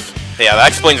labyrinth. Yeah, that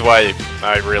explains why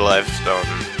I realized,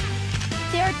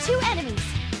 There are 2 enemies.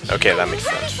 Okay, that makes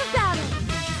sense.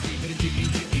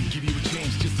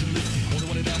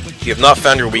 You have not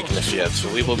found your weakness yet, so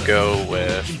we will go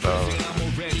with,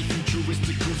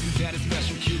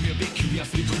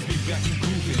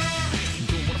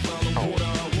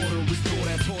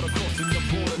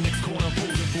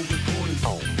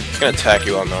 gonna attack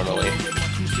you all normally.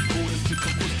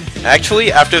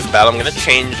 Actually, after this battle, I'm gonna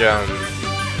change,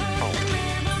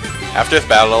 after this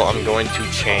battle, I'm going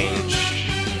to change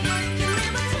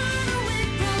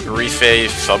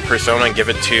Rifei's sub-persona and give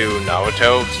it to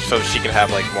Naoto so she can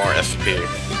have, like, more SP.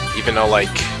 Even though,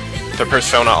 like, the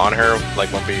persona on her,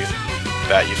 like, won't be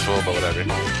that useful, but whatever.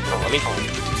 Oh, let me do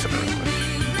something real quick.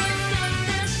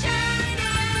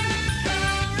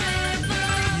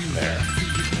 There.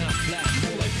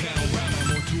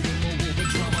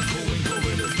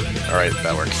 Alright,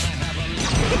 that works.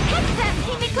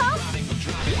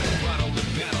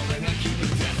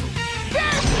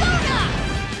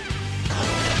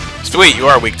 Sweet, you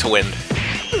are weak to wind.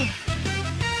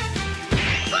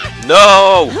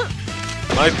 No!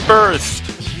 My burst!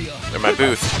 Or my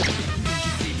boost.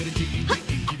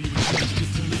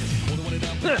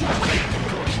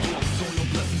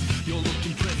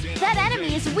 That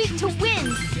enemy is weak to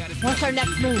wind. What's our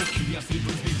next move?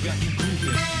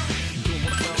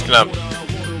 Just gonna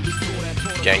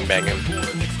gangbang him.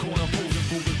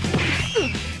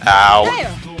 Ow.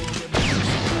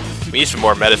 We need some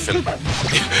more medicine.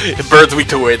 Bird's weak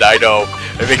to wind, I know.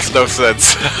 It makes no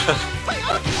sense.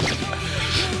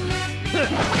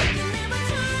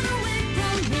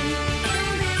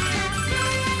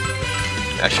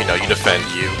 Actually, no, you defend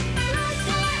you.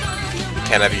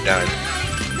 Can't have you dying.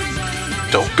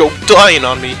 Don't go dying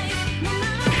on me!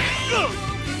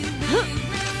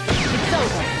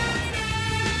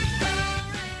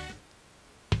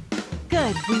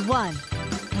 Good, we won.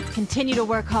 Let's continue to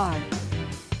work hard.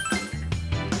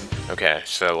 Okay,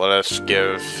 so let us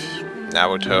give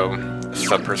Naoto a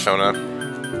sub-persona.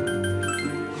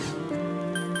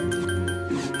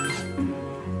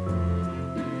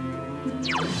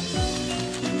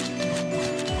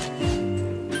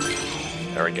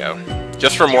 There we go.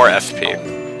 Just for more SP.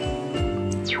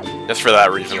 Just for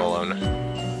that reason alone.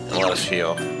 And let us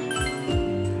heal.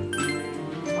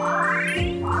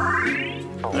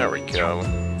 There we go.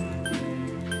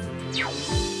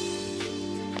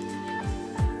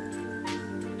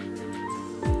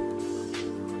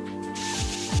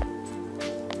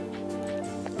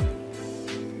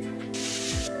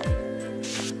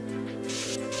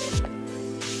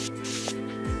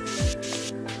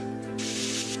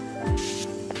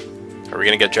 we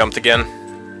gonna get jumped again?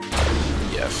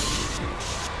 Yes.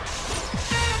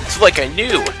 It's like I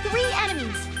knew! 3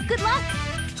 enemies. Good luck.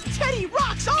 Teddy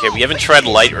rocks all. Okay, we haven't tried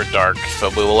light or dark, so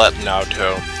we will let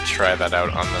Naoto try that out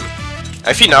on them.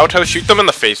 Actually, Naoto, shoot them in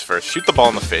the face first. Shoot the ball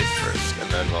in the face first, and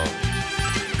then we'll...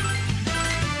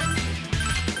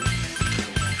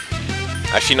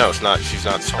 Actually, no, it's not. She's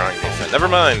not strong defense. Never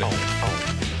mind.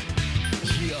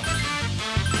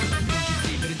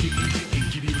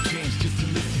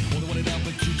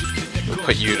 We'll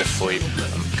put you to sleep,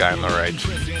 guy on the right.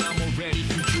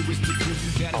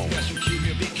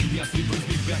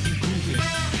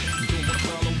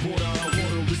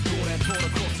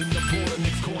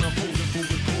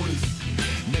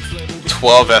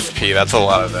 12 SP, that's a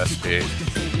lot of SP.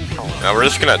 Now we're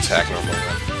just gonna attack normally.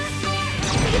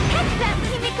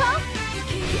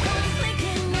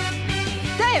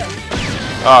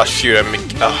 Oh shoot, I mean,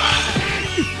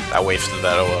 I wasted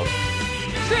that, oh well.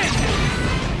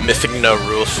 Missing no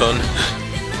rule, son.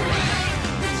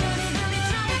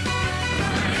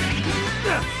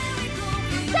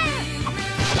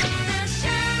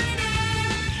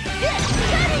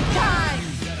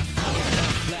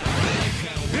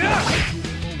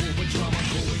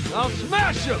 I'll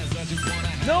smash him!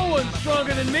 No one's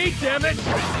stronger than me, damn it!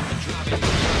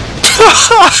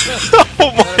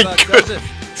 Oh my goodness!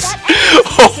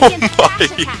 Oh my!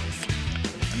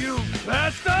 You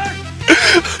bastard!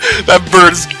 That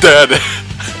bird's dead!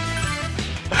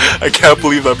 I can't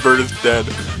believe that bird is dead.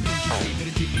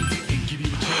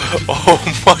 Oh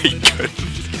my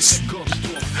goodness!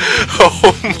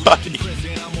 Oh my!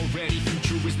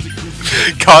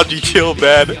 Kanji, chill,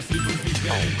 man.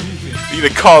 You need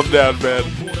to calm down, man.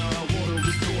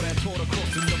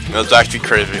 That's actually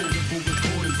crazy.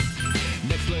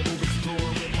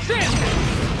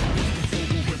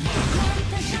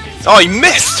 Oh, he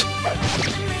missed!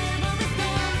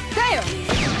 There!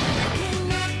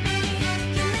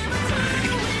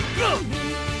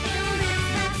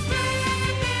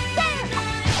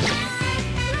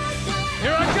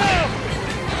 Here I go!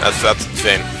 That's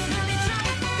insane.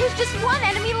 There's just one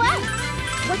enemy left.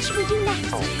 What should we do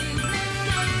next?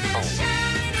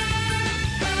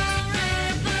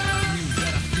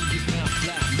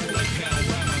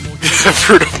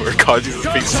 Fruit of Kanji's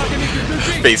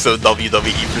face of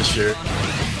WWE for sure.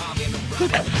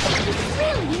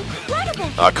 Really incredible.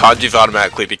 Kanji's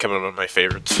automatically becoming one of my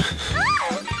favorites.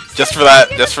 just for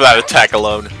that attack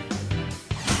alone.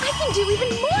 I can do even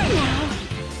more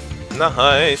now.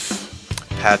 Nice.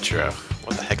 Patra.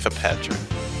 What the heck's a Patra?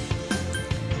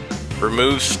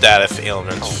 Remove status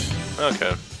ailments.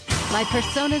 Okay. My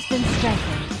persona's been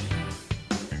strengthened.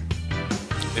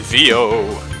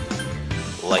 Zio.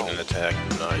 Lightning attack.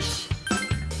 Nice.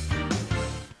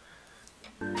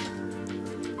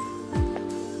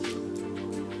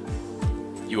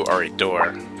 You are a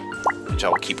door, which I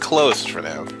will keep closed for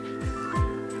now.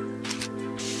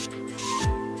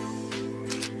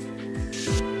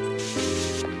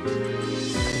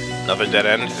 Another dead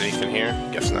end? Is anything here?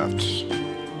 Guess not.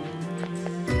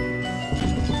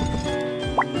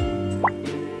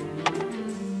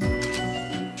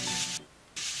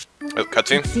 Oh,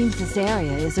 cutscene? It seems this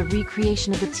area is a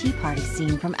recreation of the tea party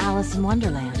scene from Alice in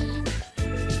Wonderland.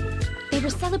 They were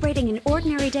celebrating an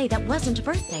ordinary day that wasn't a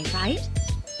birthday, right?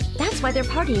 That's why they're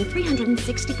partying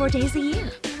 364 days a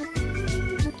year.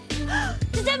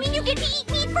 Does that mean you get to eat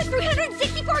meat for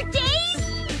 364 days?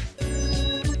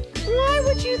 Why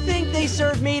would you think they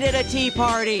serve meat at a tea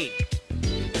party?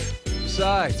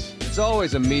 Besides, it's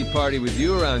always a meat party with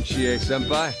you around,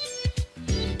 Chie-senpai.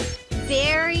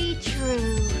 Very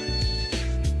true.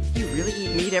 You really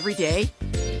eat meat every day?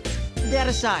 That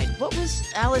aside, what was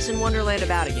Alice in Wonderland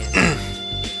about again?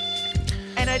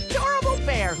 An adorable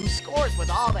bear who scores with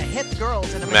all the hip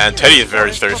girls in a Man, Teddy is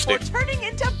very thirsty. before turning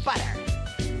into butter.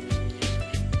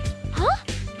 Huh?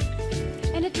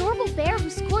 An adorable bear who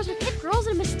scores with hip girls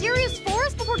in a mysterious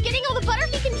forest before getting all the butter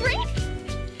he can drink?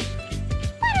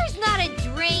 Butter's not a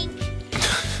drink.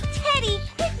 Teddy,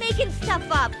 quit making stuff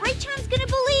up. Ray-chan's gonna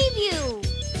believe you.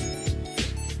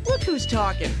 Look who's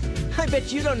talking. I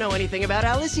bet you don't know anything about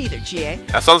Alice either, Chie.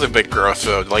 That sounds a bit gross,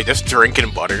 though. Like, just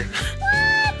drinking butter.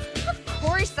 What? Of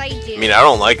course I do.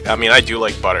 I do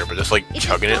like butter, but just like It's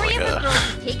chugging the it story like of a a... girl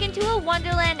who's taken to a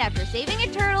Wonderland after saving a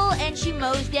turtle, and she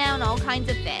mows down all kinds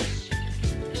of fish.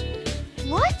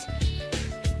 What?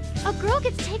 A girl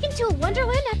gets taken to a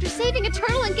Wonderland after saving a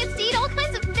turtle and gets to eat all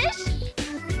kinds of fish?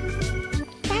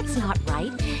 That's not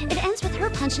right. It ends with her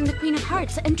punching the Queen of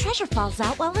Hearts and treasure falls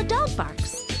out while a dog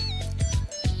barks.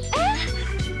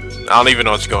 I don't even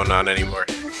know what's going on anymore.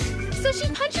 So she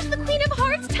punches the Queen of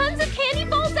Hearts, tons of candy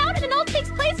falls out, and it all takes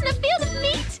place in a field of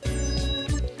meat?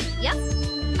 Yep,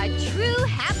 a true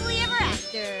happily ever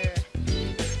after.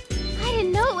 I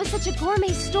didn't know it was such a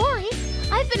gourmet story.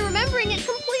 I've been remembering it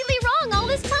completely wrong all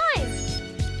this time.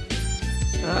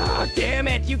 Ah, damn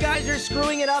it! You guys are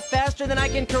screwing it up faster than I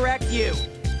can correct you.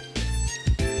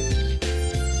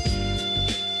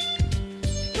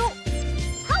 Well,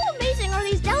 how amazing are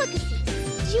these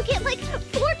delicacies? Do you get like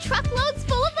 4 truckloads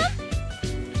full of them?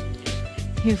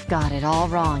 You've got it all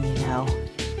wrong, you know.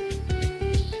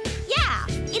 Yeah,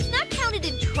 it's not counted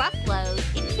in truckloads.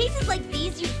 In cases like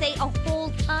these, you'd say a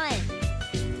whole ton.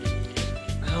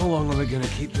 How long are we gonna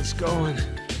keep this going?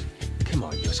 Come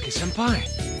on, Yosuke-senpai.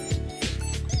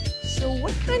 So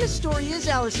what kind of story is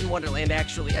Alice in Wonderland,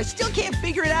 actually? I still can't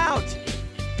figure it out!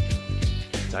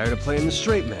 Tired of playing the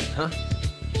straight man, huh?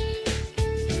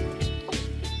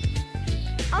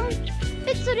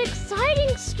 It's an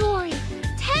exciting story.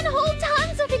 10 whole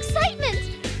tons of excitement!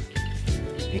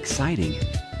 Exciting?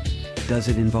 Does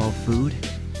it involve food?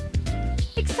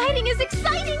 Exciting is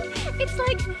exciting! It's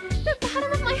like the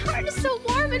bottom of my heart is so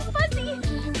warm and fuzzy.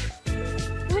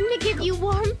 Wouldn't it give you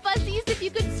warm fuzzies if you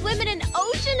could swim in an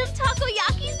ocean of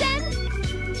takoyakis then?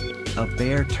 A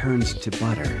bear turns to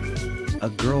butter. A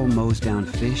girl mows down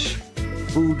fish.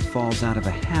 Food falls out of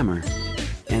a hammer.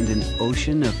 And an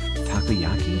ocean of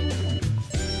takoyaki?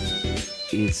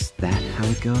 Is that how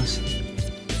it goes?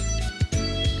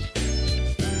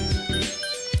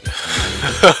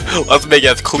 Let's make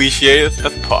it as cliche as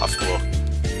possible.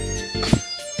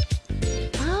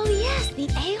 Oh yes, the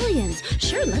aliens.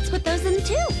 Sure, let's put those in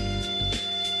too.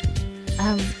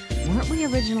 Weren't we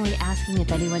originally asking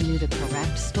if anyone knew the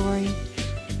correct story?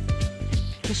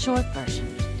 The short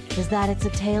version is that it's a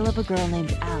tale of a girl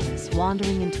named Alice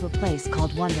wandering into a place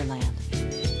called Wonderland.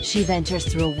 She ventures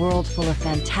through a world full of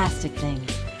fantastic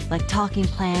things, like talking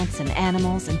plants and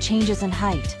animals and changes in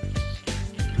height.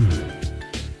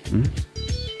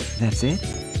 That's it?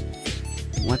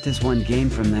 What does one gain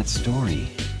from that story?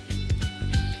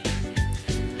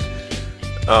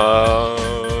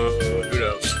 Who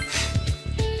knows?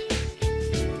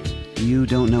 You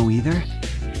don't know either?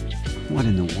 What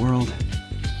in the world?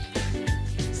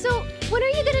 So, when are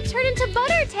you gonna turn into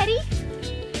butter, Teddy?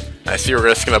 I see you're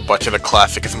risking a bunch of the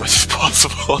classic as much as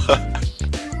possible.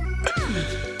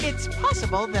 It's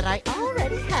possible that I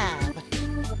already have.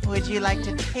 Would you like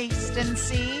to taste and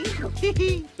see?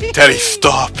 Teddy,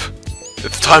 stop!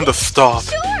 It's time to stop.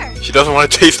 Sure! She doesn't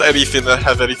want to taste anything that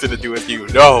has anything to do with you.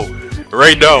 No!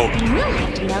 Right, no! We'll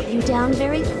have to melt you down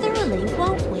very thoroughly,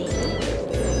 won't we?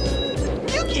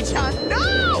 Yuki-chan,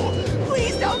 no!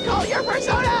 Please don't call your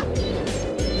persona!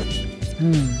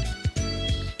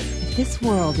 If this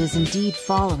world is indeed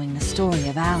following the story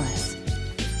of Alice,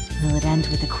 will it end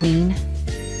with a queen?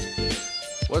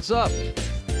 What's up?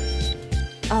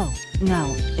 Oh,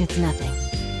 no, it's nothing.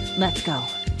 Let's go.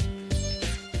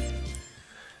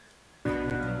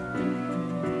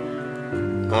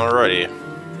 Alrighty.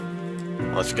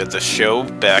 Let's get the show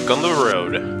back on the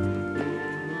road.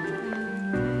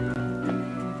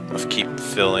 Let's keep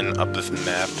filling up this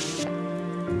map.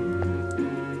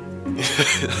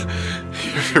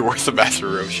 Where's the Master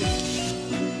Roshi?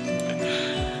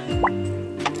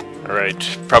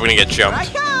 Alright, probably gonna get jumped.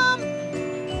 Here I come!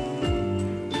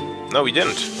 No, we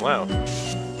didn't. Wow.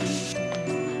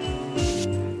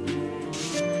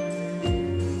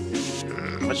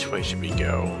 Which way should we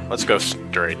go? Let's go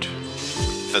straight.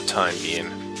 For the time being.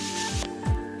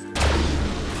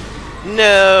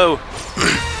 No!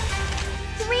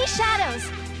 3 shadows,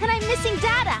 and I'm missing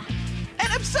data.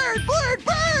 An absurd blurred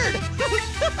bird!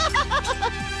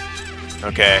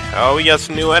 Okay. Oh, we got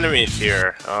some new enemies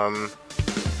here.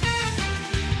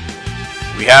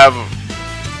 We have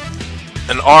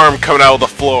an arm coming out of the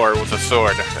floor with a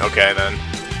sword. Okay, then.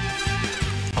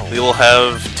 We will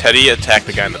have Teddy attack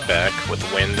the guy in the back with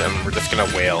wind, and we're just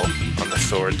gonna wail on the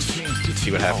swords to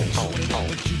see what happens.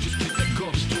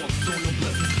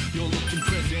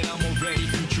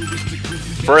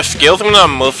 For our skills, I'm gonna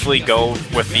mostly go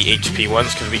with the HP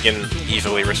ones, because we can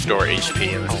easily restore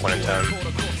HP in this point in time.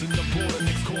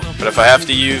 But if I have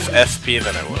to use SP,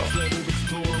 then I will.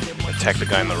 Attack the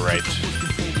guy on the right,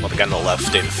 while the guy on the left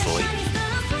stays asleep.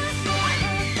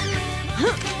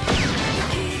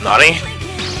 Naughty?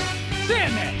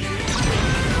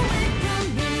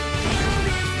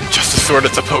 Just a sword,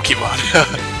 it's a Pokemon.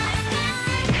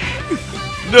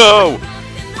 No!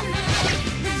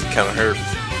 It kinda hurt.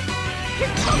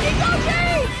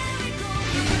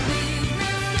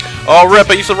 Oh, rip,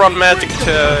 I used to run magic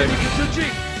attack.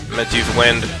 Meant to use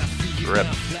wind. Rip.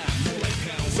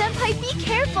 Senpai, be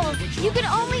careful. You can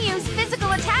only use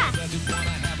physical attacks.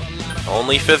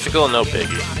 Only physical, no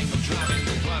biggie.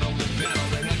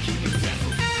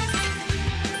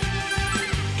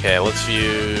 Okay, let's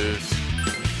use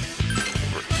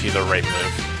the right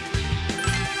move.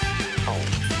 Oh.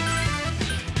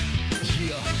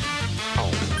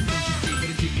 Oh.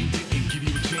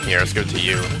 Here, let's go to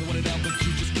you.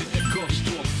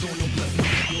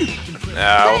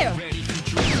 Ow.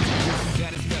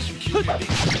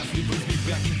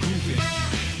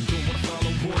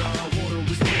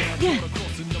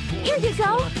 Here you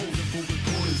go.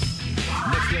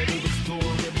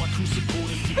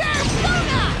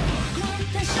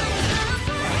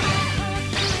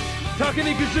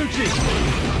 Takanikazuchi!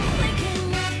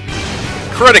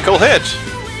 Critical hit!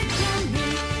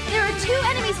 There are 2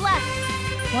 enemies left.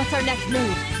 What's our next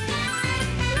move?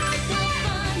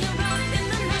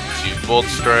 Let's use Bolt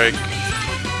Strike.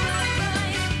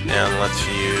 And let's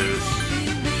use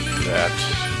that.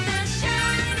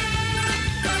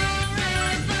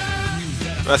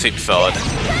 That seems solid.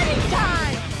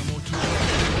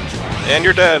 And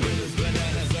you're dead.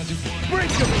 Break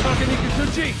him,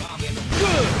 Takanikazuchi!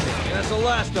 Good! That's the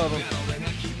last of them.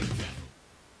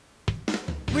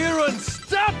 We're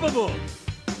unstoppable!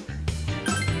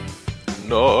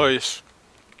 Nice.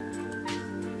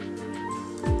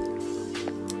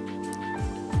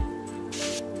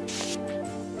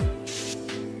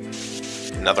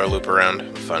 Another loop around.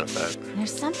 I'm fine with that.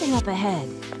 There's something up ahead.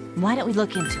 Why don't we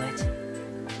look into it?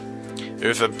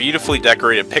 There's a beautifully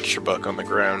decorated picture book on the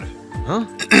ground. Huh?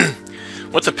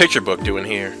 What's a picture book doing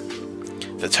here?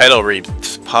 The title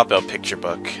reads, Pop-Out Picture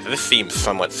Book. This seems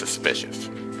somewhat suspicious.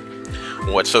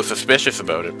 What's so suspicious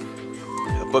about it?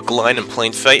 A book lying in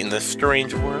plain sight in this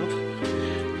strange world?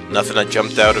 Nothing that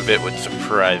jumped out of it would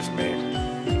surprise me.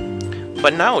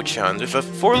 But now, Chan, there's a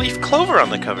 4-leaf clover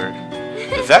on the cover.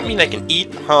 Does that mean I can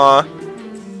eat, huh?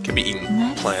 Can be eating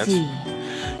Let's plants? see.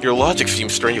 Your logic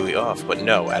seems strangely off, but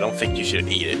no, I don't think you should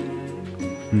eat it.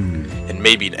 And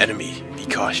maybe an enemy. Be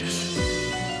cautious.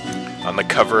 On the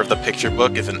cover of the picture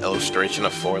book is an illustration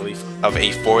of a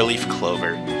 4-leaf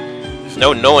clover. There's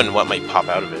no knowing what might pop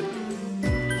out of it.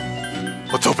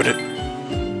 Let's open it.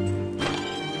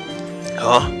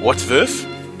 Huh? What's this?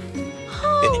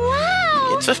 Oh,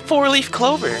 wow! It's a 4-leaf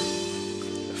clover. A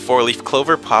 4-leaf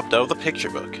clover popped out of the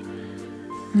picture book.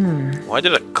 Why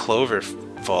did a clover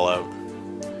fall out?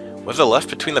 Was it left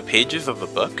between the pages of the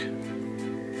book?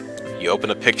 You open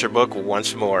the picture book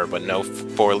once more, but no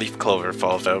 4-leaf clover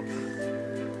falls out.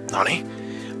 Nani?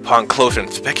 Upon closer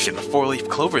inspection, the 4-leaf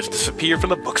clovers disappear from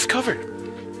the book's cover.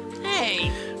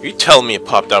 Hey! You telling me it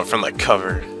popped out from the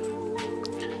cover?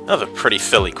 That was a pretty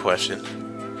silly question.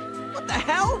 What the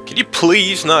hell? Can you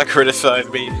please not criticize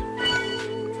me?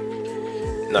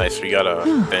 Nice, we got a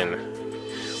bin.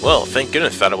 Well, thank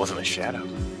goodness that it wasn't a shadow.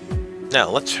 Now,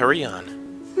 let's hurry on.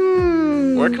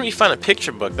 Where can we find a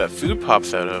picture book that food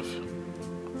pops out of?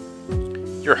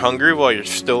 You're hungry while you're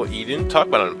still eating? Talk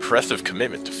about an impressive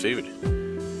commitment to food.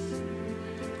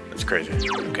 That's crazy.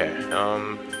 Okay,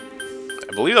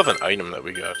 I believe that's an item that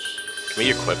we got. Can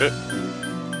we equip it?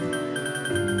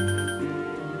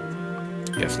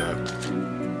 Guess not.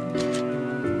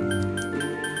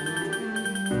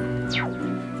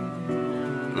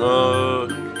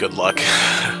 Good luck.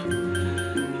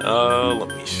 Let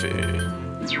me see.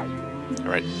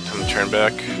 Alright, time to turn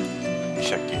back.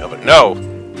 Check the other. No! I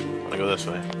wanna go this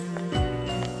way.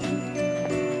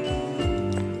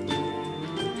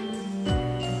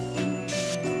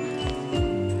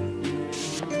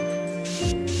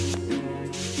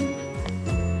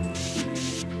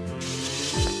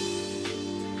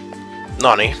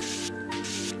 Nani?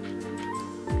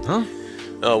 Huh?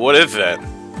 What is that?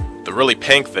 The really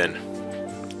pink thing.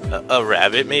 A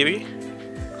rabbit, maybe?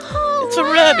 Oh, It's a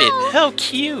rabbit! How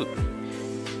cute!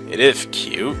 It is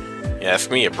cute. You ask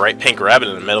me, a bright pink rabbit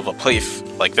in the middle of a place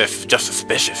like this is just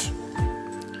suspicious.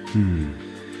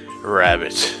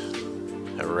 Rabbit.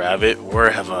 A rabbit? Where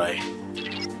have I?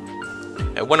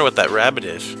 I wonder what that rabbit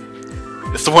is.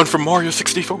 It's the one from Mario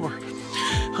 64!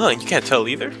 Huh, you can't tell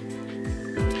either?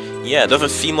 Yeah, it doesn't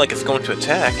seem like it's going to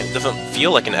attack, and it doesn't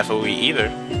feel like an FOE either.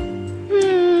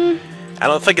 I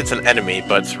don't think it's an enemy,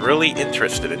 but it's really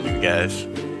interested in you guys.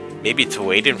 Maybe it's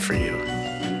waiting for you.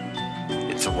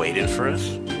 It's waiting for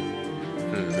us?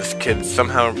 This could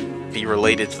somehow be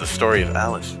related to the story of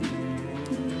Alice.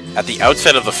 At the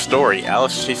outset of the story,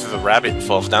 Alice chases a rabbit and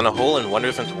falls down a hole and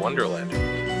wanders into Wonderland.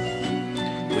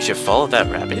 We should follow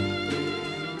that rabbit?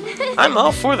 I'm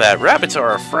all for that. Rabbits are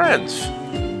our friends.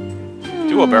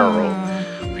 Do a barrel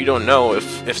roll. We don't know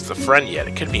if it's a friend yet.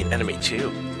 It could be an enemy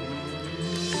too.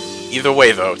 Either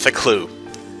way, though, it's a clue.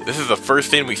 This is the first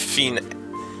thing we've seen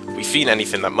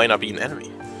anything that might not be an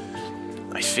enemy.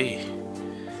 I see.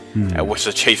 I wish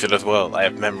to chase it as well. I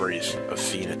have memories of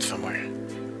seeing it somewhere.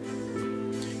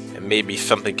 It may be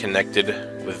something connected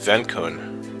with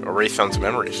Zenkun or Raysun's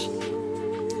memories.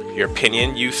 Your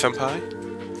opinion, you senpai?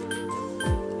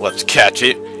 Let's catch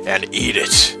it and eat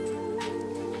it.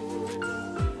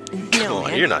 Come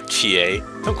on, you're not Chie.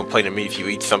 Don't complain to me if you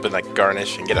eat something like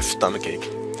garnish and get a stomachache.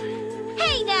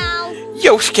 Hey now!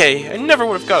 Yosuke, I never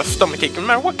would have got a stomachache no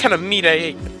matter what kind of meat I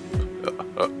ate.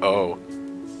 Oh.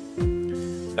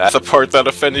 That's the part that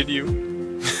offended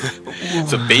you?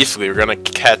 So basically, we're gonna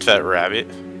catch that rabbit.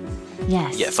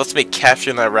 Yes. Yes, let's make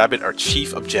capturing that rabbit our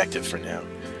chief objective for now.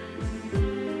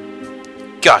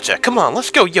 Gotcha, come on,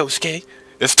 let's go, Yosuke.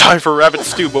 It's time for rabbit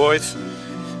stew, boys.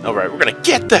 Alright, we're gonna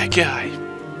get that guy.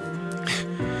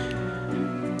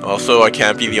 Also, I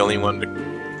can't be the only one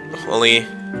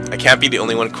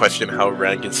questioning how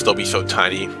Ren can still be so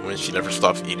tiny when she never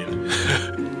stops eating.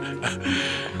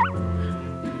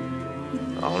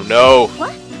 Oh no!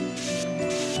 What?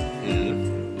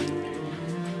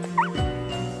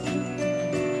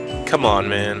 Come on,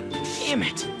 man. Damn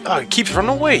it! Oh, it keeps running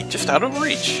away, just out of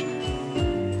reach.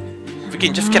 If we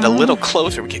can just get a little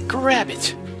closer, we can grab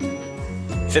it.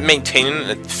 Is it maintaining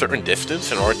a certain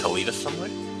distance in order to lead us somewhere?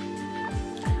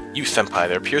 You, senpai,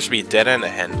 there appears to be a dead end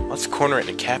ahead. Let's corner it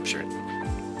and capture it.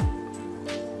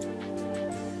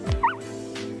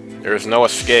 There is no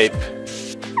escape.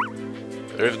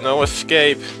 There's no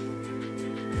escape.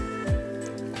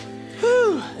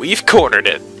 We've cornered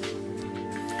it.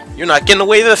 You're not getting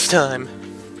away this time.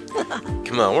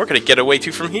 Come on, we're gonna get away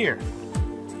too from here.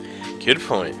 Good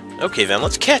point. Okay then,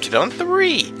 let's catch it on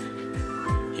 3.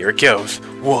 Here it goes.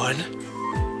 1.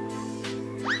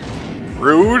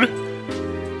 Rude.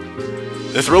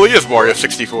 This really is Mario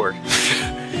 64.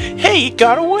 Hey, it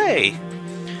got away!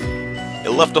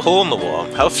 It left a hole in the wall.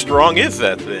 How strong is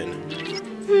that thing?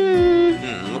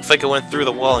 Looks like it went through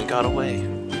the wall and got away.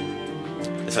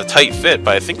 It's a tight fit,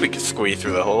 but I think we can squeeze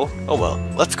through the hole. Oh well,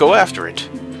 let's go after it.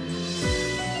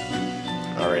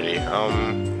 Alrighty,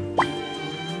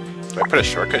 do I put a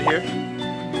shortcut here?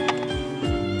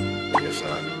 I guess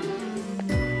not.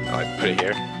 Oh, I put it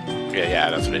here? Yeah,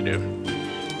 that's what I do.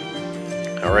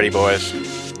 Alrighty, boys.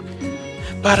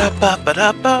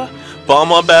 Ba-da-ba-ba-da-ba.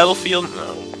 Bomb on battlefield?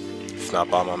 No, it's not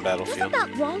bomb on battlefield.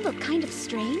 Doesn't that wall look kind of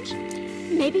strange?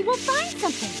 Maybe we'll find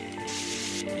something.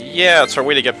 Yeah, it's our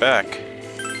way to get back.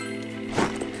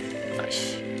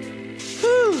 Nice.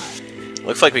 Whew.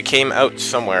 Looks like we came out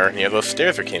somewhere near those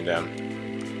stairs we came down.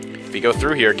 If we go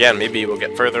through here again, maybe we'll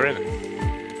get further in.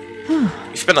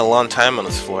 We spent a long time on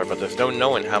this floor, but there's no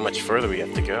knowing how much further we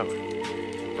have to go.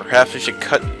 Perhaps we should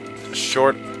cut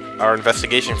short our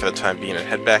investigation for the time being and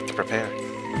head back to prepare.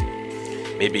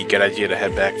 Maybe a good idea to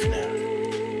head back for now.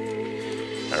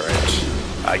 Alright.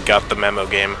 I got the memo,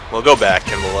 game. We'll go back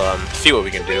and we'll see what we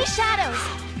can do. Shadows,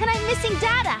 and I'm missing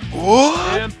data.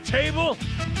 What? Damn table!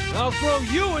 I'll throw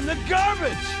you in the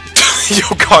garbage!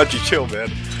 Yo, Kanji, chill,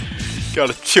 man.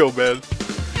 Gotta chill, man.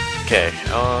 Okay,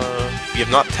 we have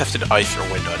not tested ice or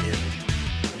wind on you.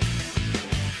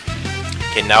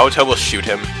 Okay, Naoto will shoot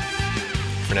him.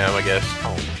 For now, I guess.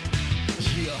 Oh.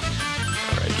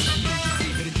 Alright.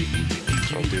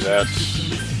 We'll do that.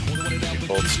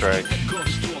 Bolt strike.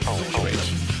 Oh, wait.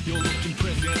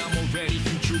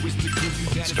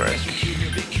 Bolt strike.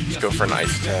 Let's go for an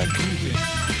ice attack.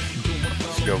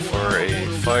 Let's go for a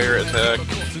fire attack.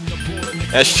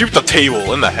 And shoot the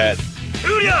table in the head.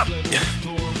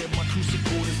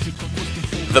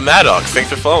 The Maddox, thanks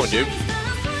for following, dude.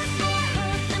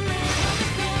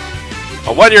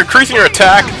 Oh, what? You're increasing your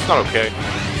attack? It's not okay.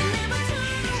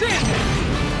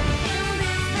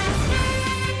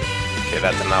 Okay,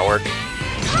 that did not work.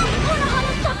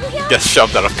 Get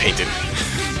shoved out of painted.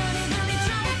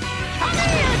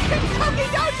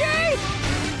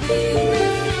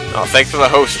 Oh, thanks for the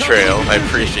host trail. I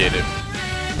appreciate it.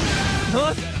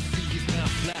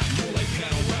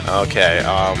 Okay,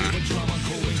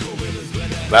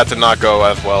 that did not go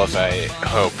as well as I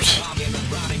hoped.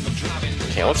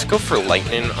 Okay, let's go for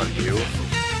lightning on you.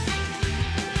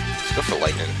 Let's go for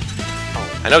lightning.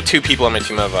 Oh, I know 2 people on my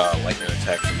team have lightning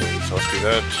attacks, I believe, so let's do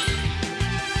that.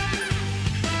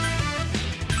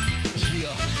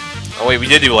 Oh wait, we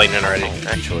did do lightning already,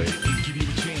 actually.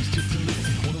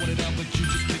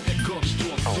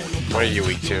 Oh, what are you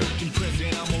weak to?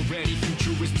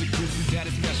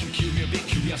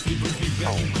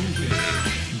 Oh.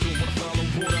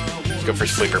 Let's go for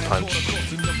sleeper punch.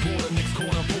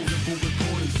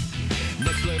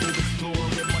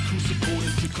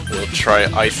 We'll try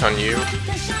ice on you.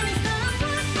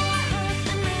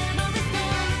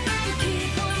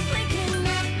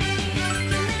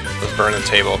 Let's burn the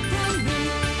table.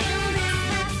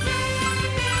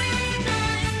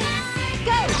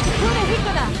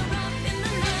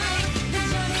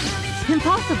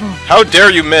 Impossible. How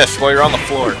dare you miss while you're on the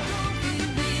floor?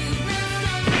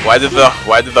 Why did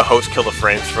the host kill the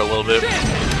frames for a little bit?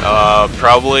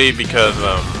 Probably because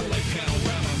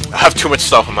I have too much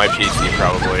stuff on my PC.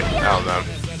 Probably. I don't know.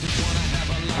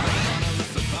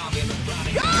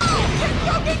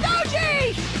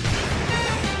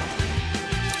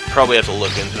 Probably have to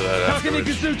look into that afterwards.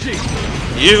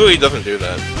 He usually doesn't do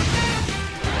that.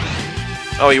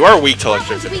 Oh, you are weak to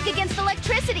electricity. Weak against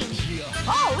electricity.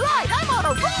 All right, I'm on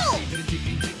a roll.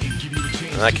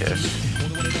 In that case,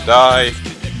 die.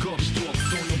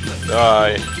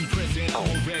 Die.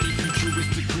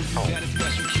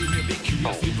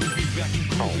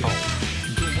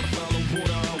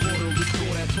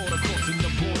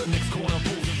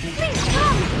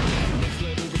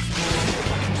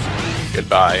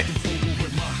 Goodbye.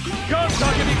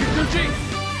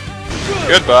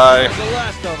 Goodbye.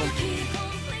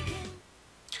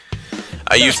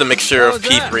 I used a mixture of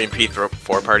P3 and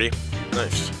P4 party.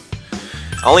 Nice.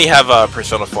 I only have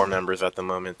Persona 4 members at the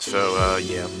moment, so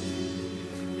yeah.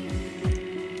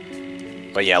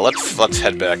 But yeah, let's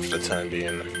head back for the time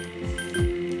being.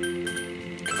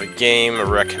 Because the game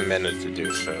recommended to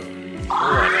do so.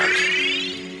 Why not?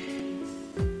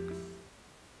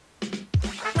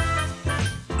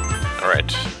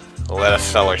 Alright, let us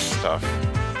sell our stuff.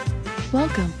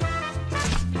 Welcome.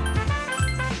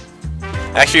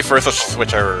 Actually, first let's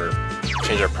change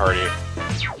our party.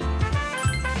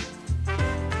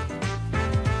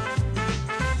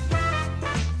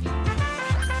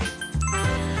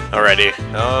 Alrighty,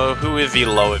 who is the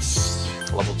lowest?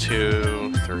 Level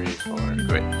 2, 3, 4,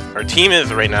 wait. Our team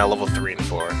is right now level 3 and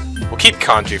 4. We'll keep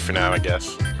Kanji for now, I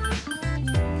guess.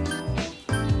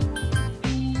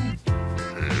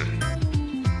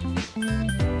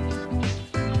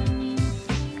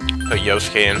 Put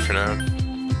Yosuke in for now.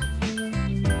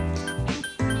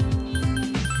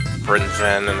 Bring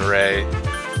Zen and Ray.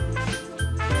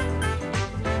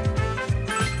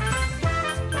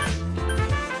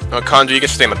 Oh, Kanji, you can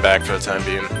stay in the back for the time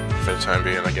being.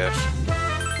 I guess.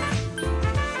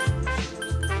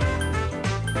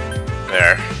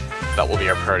 There. That will be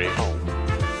our party.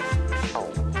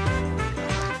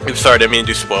 Oops, sorry, I didn't mean to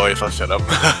do spoilers. I'll shut up.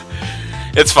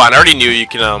 It's fine. I already knew you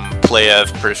can play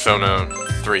as Persona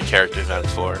 3 characters and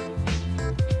 4.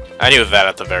 I knew that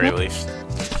at the very least.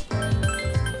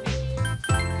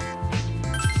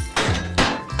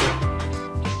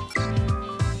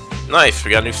 Nice,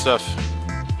 we got new stuff.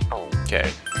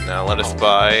 Okay, now let us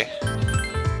buy...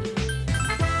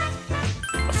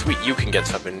 Oh, sweet, you can get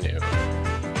something new.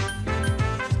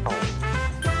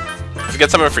 Let's get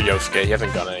something for Yosuke, he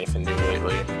hasn't got anything new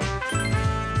lately.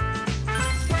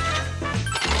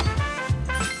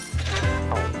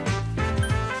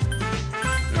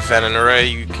 Zen and Ray,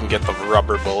 you can get the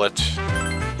rubber bullet.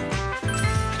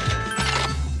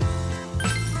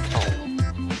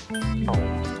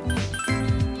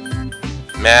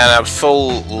 Man, I have so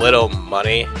little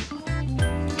money.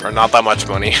 Or not that much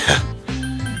money.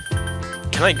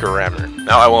 Can I grammar?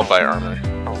 No, I won't buy armor.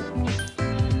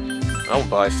 I'll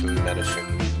buy some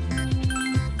medicine.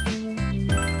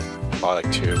 I'll buy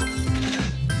like 2.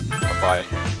 I'll buy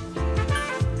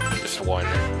just 1.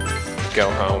 Go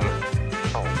home.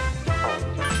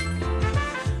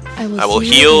 I will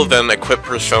heal, then equip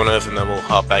personas, and then we'll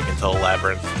hop back into the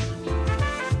labyrinth.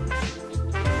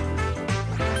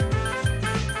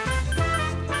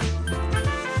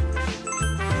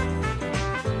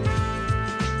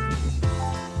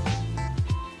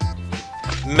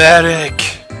 Medic!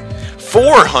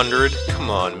 400? Come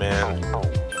on, man.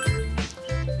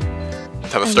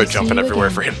 Let's have to start jumping everywhere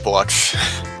for hit blocks.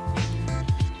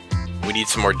 We need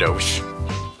some more dosh.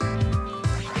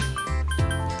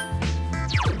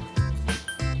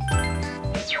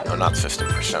 No, not system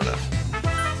persona.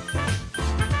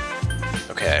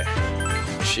 Okay.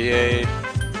 Initiate.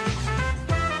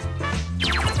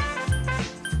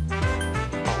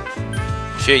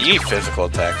 Shit, you need physical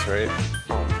attacks, right?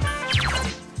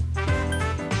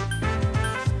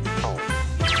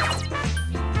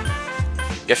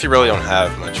 Guess you really don't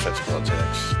have much physical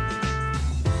attacks.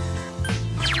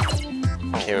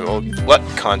 Okay, we'll let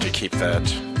Kanji keep that.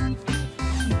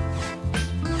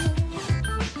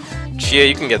 Chia,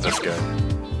 you can get this gun.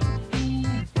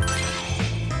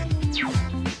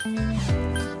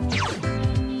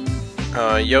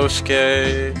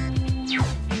 Yosuke...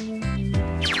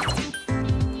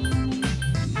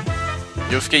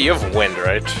 Yosuke, you have wind,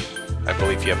 right? I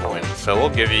believe you have wind, so we'll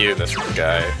give you this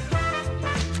guy.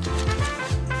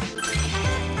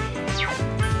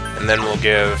 And then we'll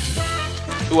give...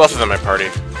 Who else is in my party?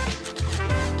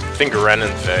 I think Ren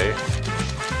and Zay.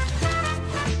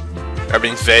 I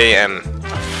mean Zay and...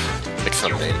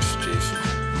 some names, jeez.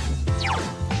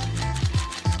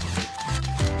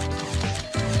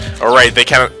 Alright, they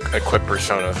can't equip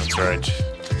personas, that's right.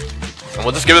 And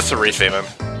we'll just give us a resave him.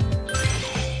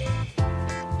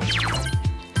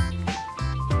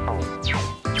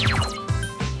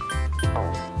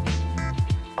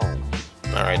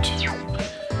 Alright.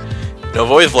 No,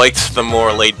 I've always liked the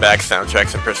more laid-back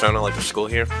soundtracks in Persona, like the school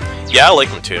here. Yeah, I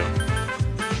like them too.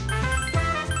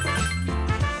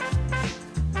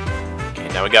 Okay,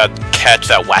 now we gotta catch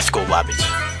that Wasco Rabbit.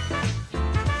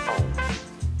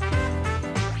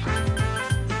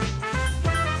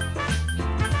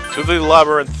 To the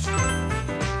labyrinth.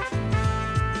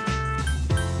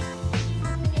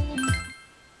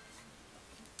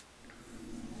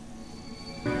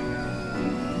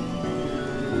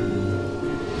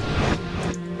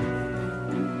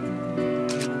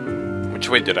 Which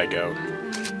way did I go?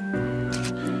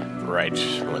 Right,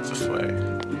 what's this way?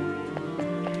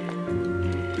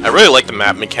 I really like the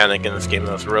map mechanic in this game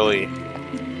though, it's really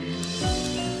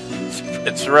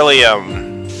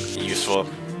useful.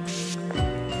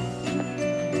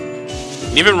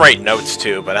 You can even write notes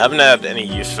too, but I haven't had any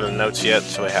use for the notes yet,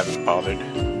 so I haven't bothered.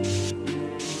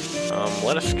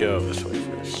 Let us go this way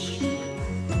first.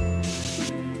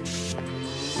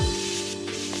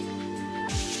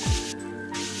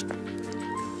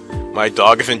 My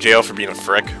dog is in jail for being a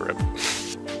frick. Rip.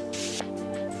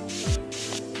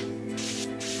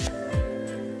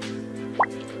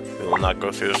 We will not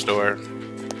go through this door.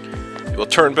 We will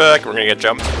turn back, we're gonna get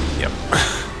jumped. Yep.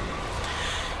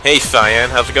 Hey Cyan,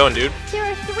 how's it going, dude? There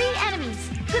are 3 enemies.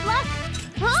 Good luck.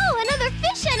 Oh, another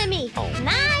fish enemy.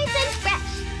 Nice and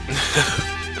fresh.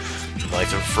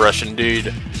 Nice and fresh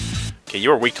indeed. Okay,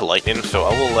 you are weak to lightning, so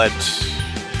I will let...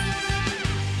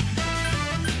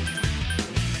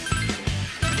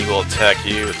 He will attack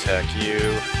you, attack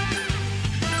you.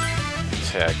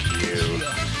 Attack you.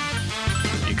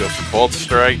 You go for Bolt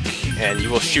Strike, and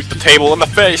you will shoot the table in the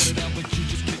face!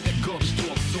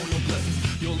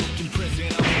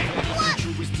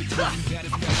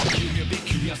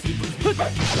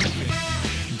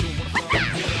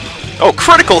 Oh,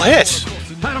 critical hit!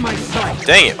 Out of my sight.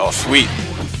 Dang it! Oh, sweet.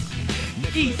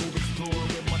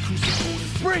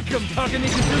 Break him,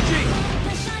 Takanikizuchi!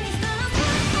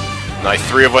 Nice,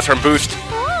 3 of us from boost.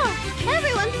 Oh,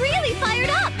 everyone's really fired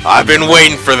up. I've been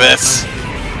waiting for this.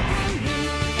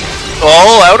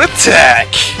 All out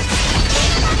attack!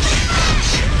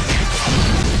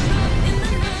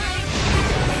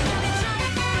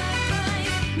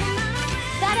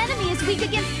 That enemy is weak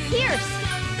against Pierce.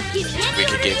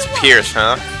 Weak against Pierce,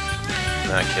 huh? In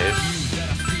that case,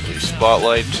 use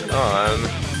Spotlight on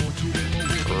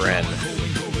Ren.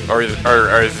 Or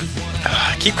I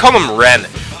keep calling him Ren.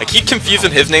 I keep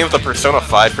confusing his name with the Persona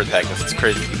 5 protagonist. It's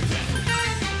crazy.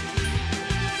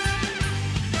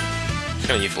 Just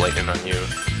gonna use Lightning on you.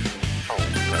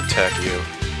 Attack you.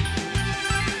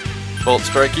 Bolt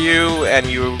Strike you, and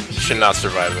you should not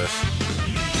survive this.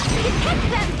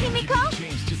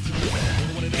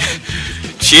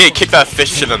 She kicked that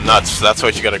fish in the nuts, so that's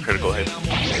why she got a critical hit. We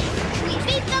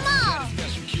beat them all.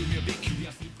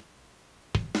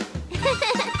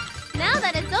 Now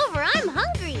that it's over, I'm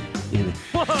hungry.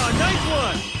 Whoa, nice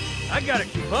one! I gotta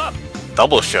keep up.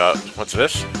 Double shot. What's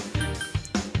this?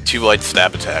 2 light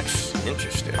stab attacks.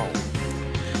 Interesting.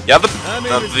 Yeah, the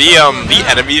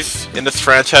enemies in this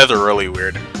franchise are really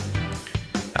weird.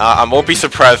 I won't be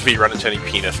surprised if we run into any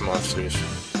penis monsters.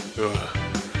 Ugh.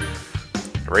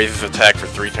 Raises attack for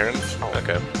 3 turns?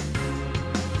 Okay.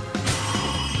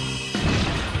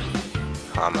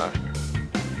 Hama.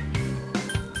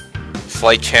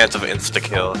 Slight chance of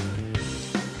insta-kill.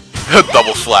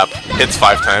 Double slap. Hits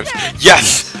 5 times.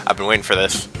 Yes! I've been waiting for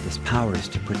this. This power is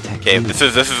to protect Okay, you. this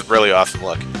is really awesome.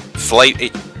 Look.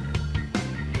 Slight...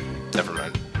 Never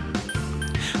mind.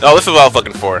 No, this is what I was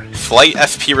looking for. Slight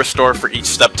SP restore for each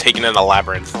step taken in the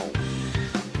labyrinth.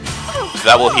 So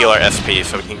that will heal our SP,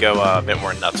 so we can go a bit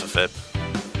more nuts with it.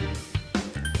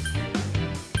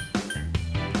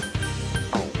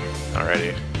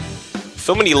 Alrighty.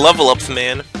 So many level ups,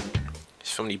 man.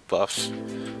 So many buffs.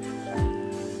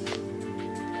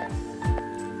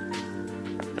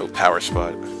 No power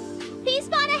spot.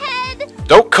 P-spot ahead.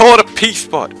 Don't call it a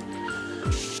P-spot.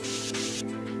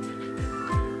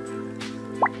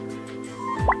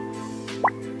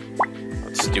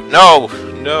 Let's do... No!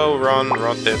 No, wrong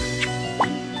tip.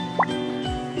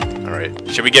 Alright,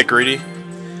 should we get greedy?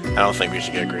 I don't think we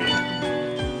should get greedy.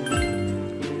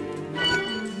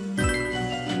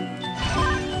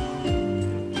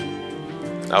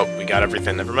 Oh, we got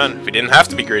everything, never mind. We didn't have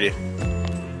to be greedy.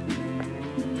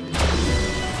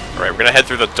 Alright, we're gonna head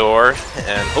through the door,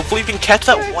 and hopefully we can catch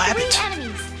that There are rabbit. 3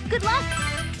 enemies. Good luck.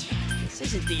 This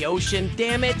isn't the ocean,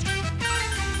 damn it!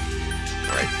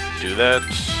 Alright, do that.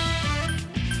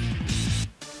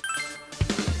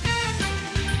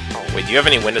 Oh, wait, do you have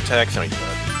any wind attacks? No, you don't.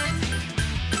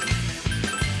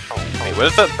 Wait, what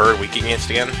is that bird weak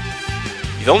against again?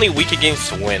 He's only weak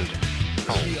against wind.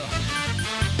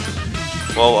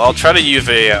 Well, I'll try to use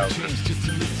a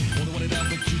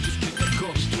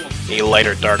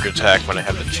lighter dark attack when I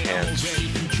have the chance.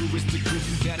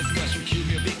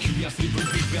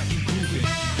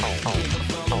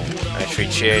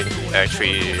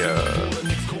 Actually, I'll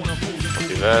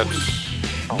do that.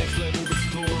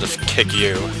 We'll just kick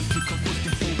you.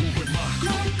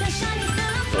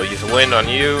 We'll use wind on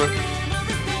you.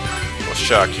 We'll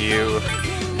shock you.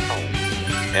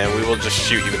 And we will just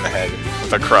shoot you in the head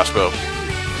with our crossbow.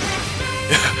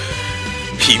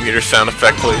 P-meter sound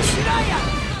effect, please.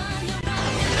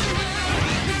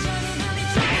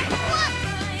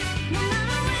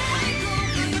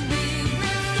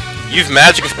 Use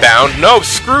magic's bound. No,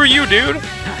 screw you, dude.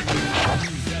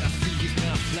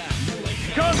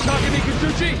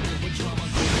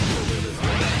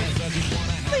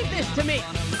 Leave this to me!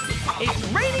 It's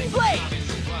raining blades!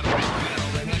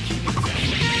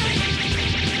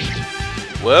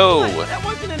 Whoa. What? That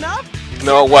wasn't enough?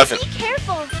 No, it wasn't. Be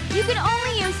careful. You can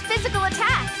only use physical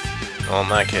attacks. Oh, in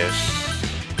that case.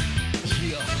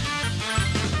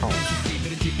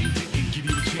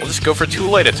 We'll just go for 2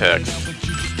 light attacks.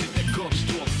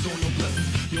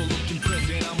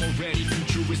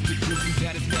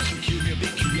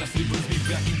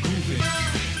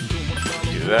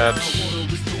 Do that.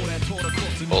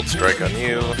 Bolt strike on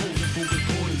you.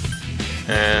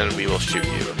 And we will shoot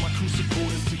you.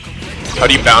 How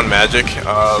do you bound magic?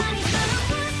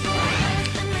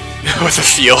 With a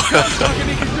seal.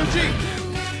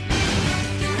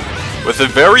 With a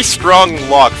very strong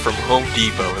lock from Home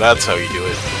Depot. That's how you do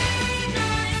it.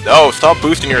 No, stop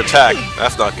boosting your attack.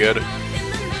 That's not good.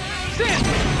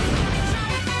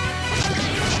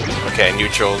 Okay,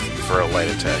 neutral for a light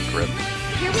attack. Rip.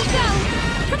 Here we go.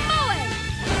 Come on.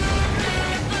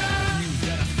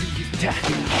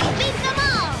 Beat them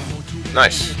all.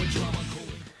 Nice.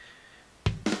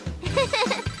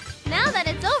 Now that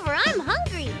it's over, I'm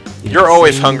hungry. You're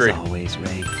always hungry. Always,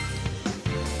 Ray.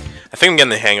 I think I'm getting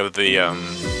the hang of the,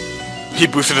 he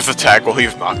boosted his attack while he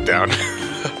was knocked down.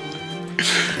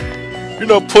 You're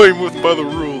not playing with by the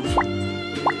rules.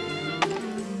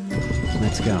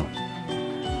 Let's go.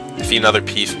 I see another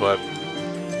piece, but...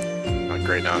 Not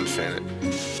great, now I'm seeing it.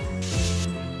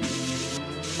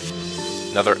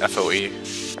 Another FOE.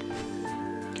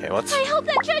 Okay, let's... I hope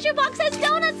that treasure box has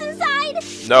donuts inside.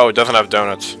 No, it doesn't have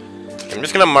donuts. I'm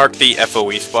just gonna mark the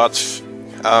FOE spots.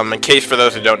 In case for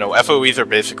those who don't know, FOEs are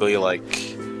basically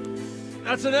like...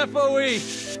 That's an FOE!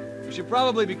 You should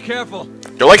probably be careful.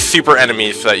 They're like super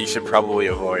enemies that you should probably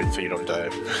avoid so you don't die.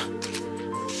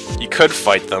 You could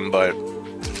fight them, but...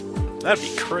 That'd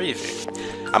be crazy.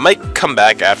 I might come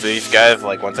back after these guys,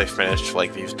 like once I finish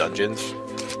like these dungeons.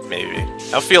 Maybe.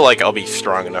 I feel like I'll be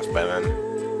strong enough by then.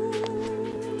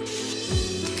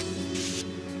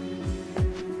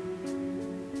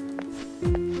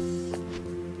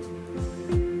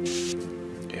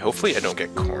 Okay, hopefully I don't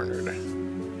get cornered.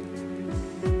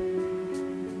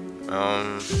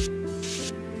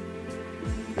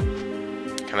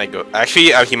 Can I go?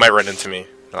 Actually, he might run into me.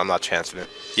 No, I'm not chancing it.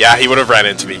 Yeah, he would have ran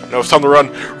into me. No, it's time to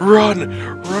run. Run!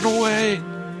 Run away!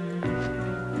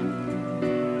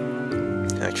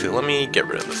 Actually, let me get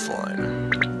rid of this line.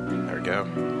 There we go.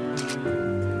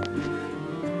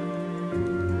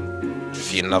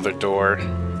 See another door.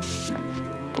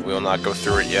 But we will not go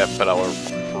through it yet, but I will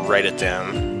write it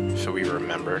down so we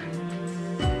remember.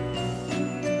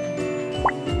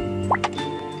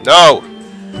 No!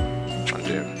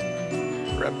 Undo.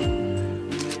 Rep.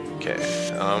 Okay,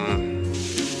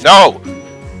 no!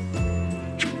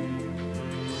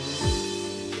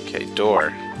 Okay,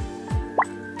 door.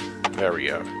 There we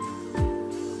go.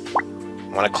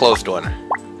 I want a closed one.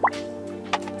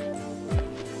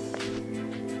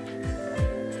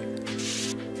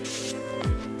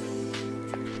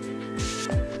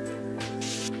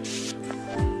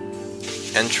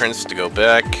 Entrance to go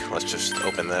back. Let's just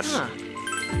open this. Huh.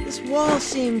 This wall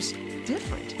seems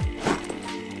different.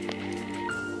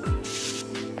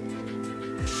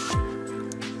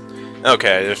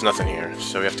 Okay, there's nothing here,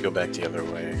 so we have to go back the other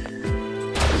way.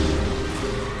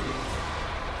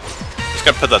 Just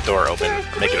gonna put that door open.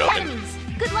 Make it open. Enemies.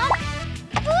 Good luck.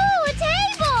 Ooh, a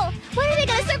table. When are they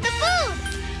gonna serve the food?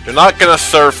 They're not gonna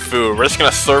serve food. We're just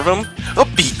gonna serve them a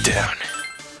beatdown.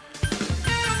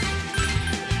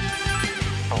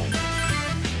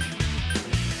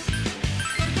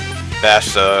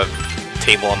 Bash the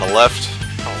table on the left.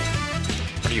 Oh,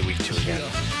 what are you weak to again?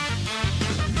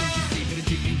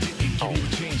 Oh.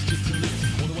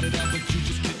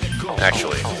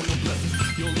 Actually, I'm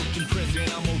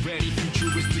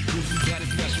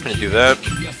gonna do that.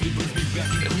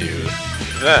 Gonna do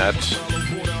that.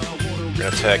 I'm gonna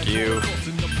attack you.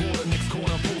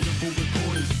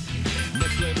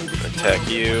 Attack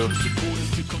you.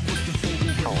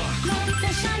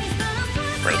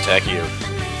 We're gonna attack you.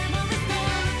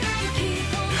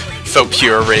 So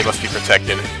pure, Ray must be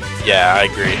protected. Yeah, I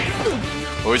agree.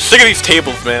 But we're sick of these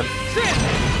tables, man.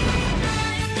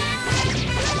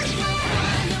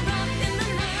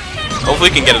 Hopefully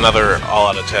we can get another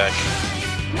all-out attack.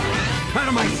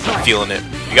 I'm feeling it.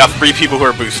 We got 3 people who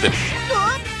are boosted.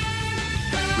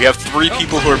 We have 3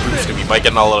 people who are boosted. We might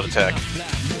get an all-out attack.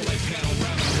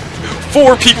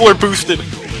 4 people are boosted!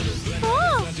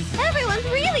 Oh, everyone's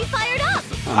really fired up!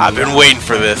 I've been waiting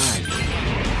for this.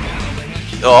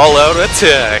 All-out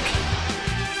attack!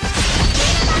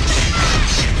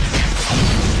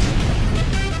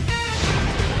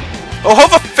 Oh,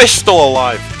 how's the fish still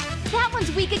alive? That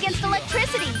one's weak against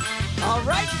electricity. All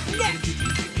right, next.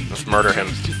 Let's murder him.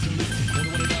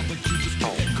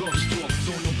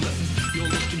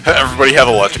 Everybody have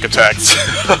electric attacks.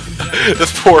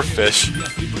 This poor fish.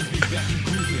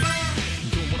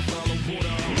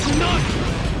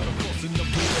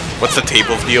 What's the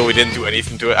table's deal? We didn't do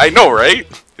anything to it. I know, right?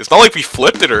 It's not like we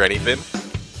flipped it or anything.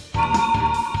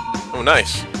 Oh,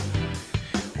 nice.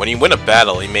 When you win a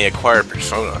battle, you may acquire a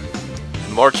persona.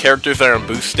 The more characters that are in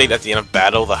boost state at the end of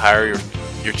battle, the higher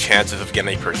your chances of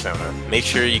getting a persona. Make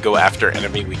sure you go after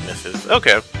enemy weaknesses.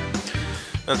 Okay.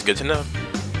 That's good to know.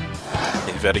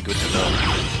 It's very good to know.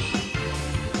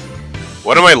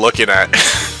 What am I looking at?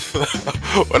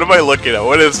 What am I looking at?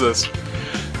 What is this?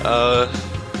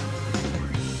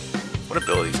 What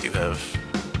abilities do you have?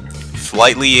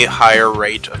 Slightly higher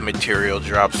rate of material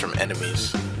drops from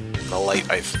enemies. And a light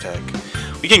ice attack.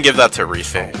 We can give that to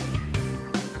Rise.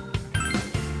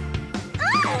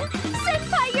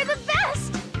 Senpai, you're the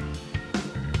best!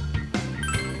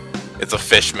 It's a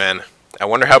fish, man. I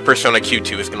wonder how Persona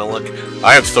Q2 is gonna look.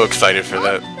 I am so excited for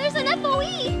that. There's an FOE!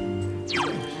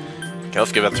 Okay,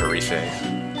 let's give that to Rise.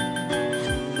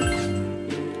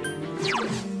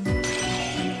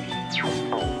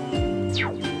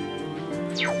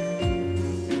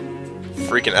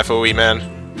 Freaking FOE, man.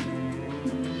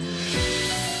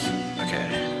 Okay.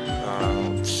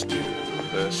 Let's do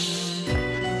this.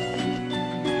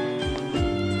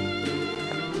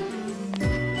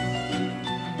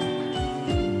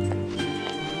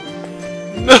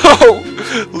 No!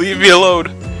 Leave me alone!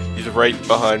 He's right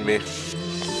behind me.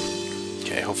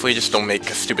 Okay, hopefully just don't make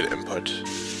a stupid input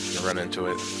and run into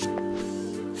it.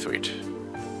 Sweet.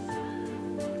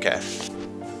 Okay.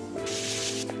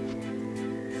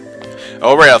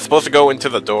 Oh right, I was supposed to go into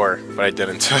the door, but I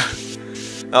didn't.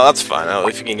 Oh, that's fine. At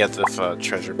least we can get this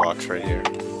treasure box right here.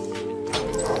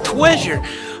 Treasure!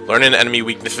 Learning enemy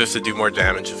weaknesses to do more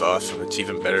damage is awesome. It's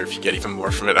even better if you get even more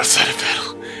from it outside of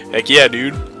battle. Heck yeah,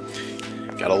 dude.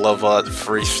 Gotta love all that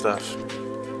free stuff.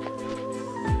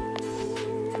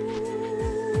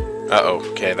 Uh-oh.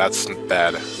 Okay, that's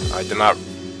bad. I did not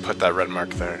put that red mark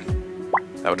there.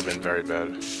 That would have been very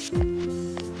bad.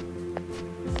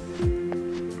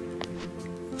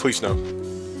 Please no.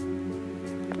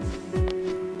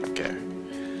 Okay.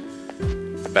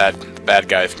 The bad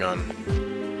guy's gone.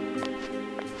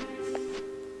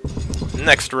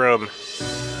 Next room.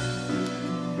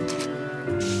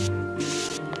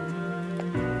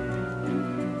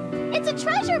 It's a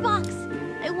treasure box!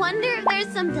 I wonder if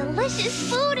there's some delicious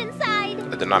food inside!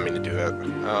 I did not mean to do that.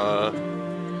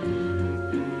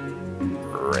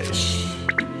 Race.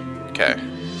 Okay.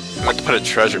 I'm going to put a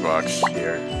treasure box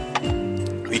here.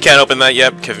 We can't open that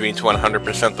yet because we need to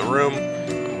 100% the room.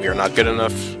 We are not good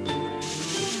enough.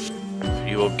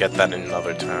 You will get that in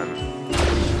another time.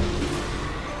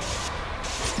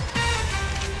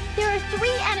 There are 3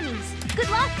 enemies. Good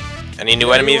luck! Any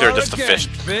new enemies or just the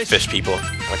fish people?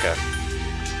 Okay.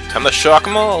 Time to shock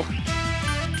them all!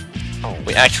 Oh,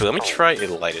 wait, actually, let me try a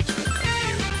light attack on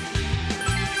you.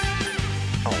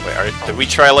 Oh, wait, did we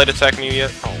try a light attack on you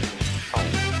yet?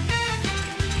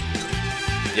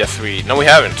 Yes, no, we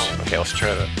haven't. Okay, let's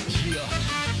try that.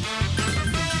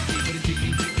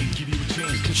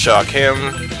 Shock him.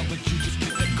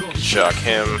 Shock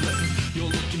him.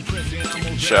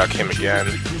 Shock him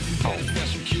again.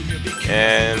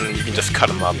 And you can just cut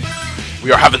him up.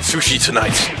 We are having sushi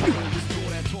tonight.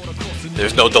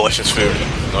 There's no delicious food.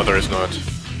 No, there is not.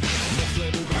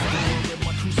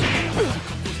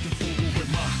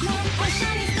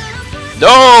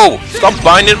 No! Stop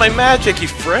binding my magic, you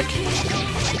frick!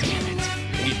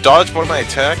 And you dodged one of my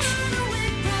attacks?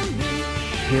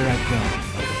 Here I go.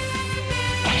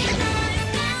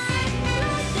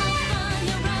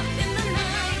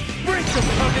 Break them,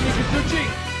 Kanji!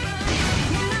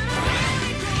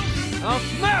 I'll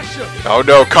smash him! Oh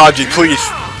no, Kanji, please!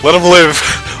 Let him live!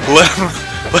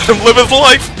 Let him live his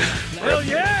life! Hell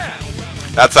yeah!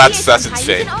 That's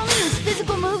insane. You can only use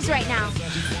physical moves right now.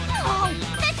 Oh,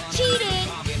 that's cheating!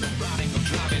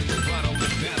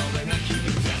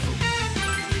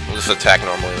 We'll just attack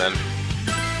normally then.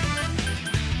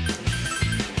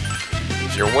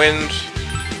 Use your wind.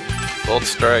 Bolt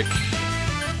strike.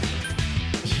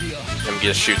 And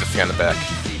just shoot this guy in the back.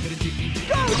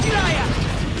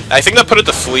 I think that put it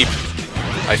to sleep.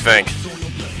 I think.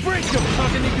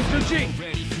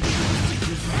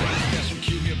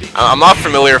 I'm not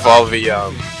familiar with all the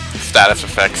status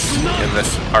effects in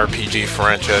this RPG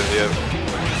franchise yet.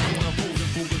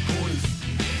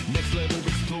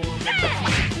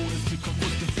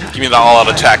 Give me the all-out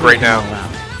attack right now.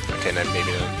 Okay, then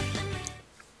maybe not.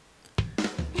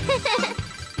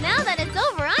 Now that it's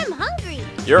over, I'm hungry.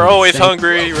 You're always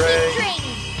hungry, Let's Ray.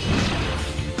 keep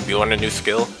trading. You learn a new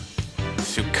skill?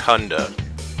 Sukunda.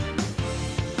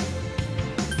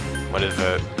 What is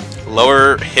it?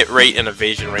 Lower hit rate and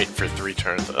evasion rate for 3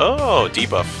 turns. Oh,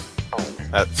 debuff.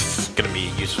 That's gonna be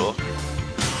useful.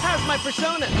 How's my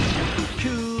persona?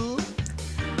 Cool.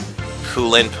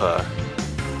 Kulinpa.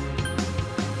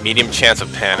 Medium chance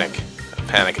of panic.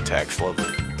 Panic attacks, lovely.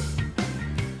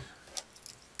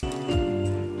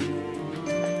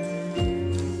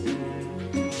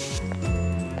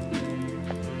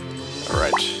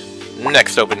 Alright.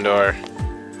 Next open door.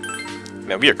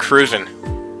 Man, we are cruising.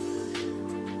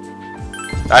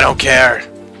 I don't care.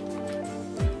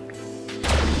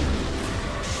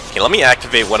 Okay, let me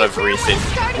activate whatever reason.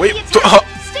 Wait.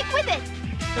 Stick with it.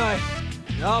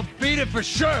 I'll beat it for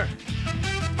sure.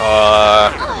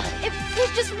 If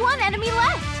there's just one enemy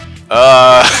left.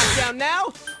 Down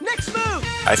now. Next move.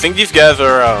 I think these guys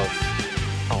are,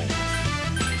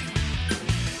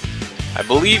 I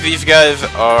believe these guys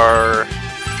are...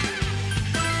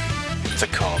 What's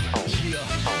it called?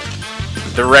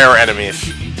 The rare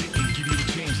enemies.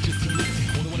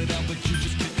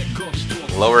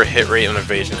 Lower hit rate and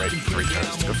evasion rate 3 turns.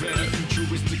 Let's go for that.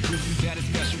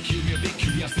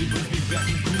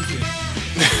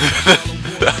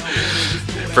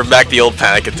 Bring back the old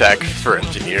panic attack for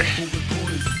engineer.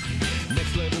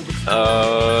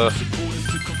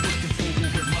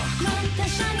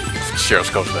 Sure,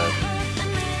 let's go for that.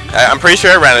 I'm pretty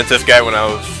sure I ran into this guy when I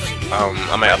was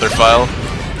on my other file.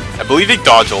 I believe he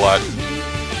dodged a lot.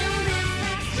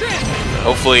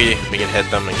 Hopefully we can hit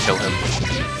them and kill him.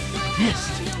 Missed.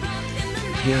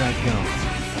 Here I go.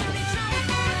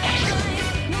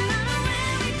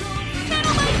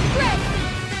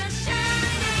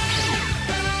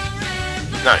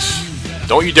 Nice.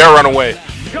 Don't you dare run away.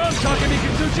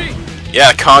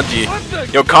 Yeah, Kanji.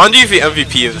 Yo, Kanji's the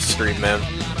MVP of the stream, man.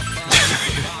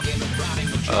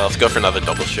 Let's go for another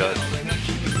double shot.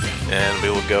 And we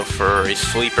will go for a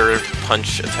sleeper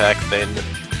punch attack then.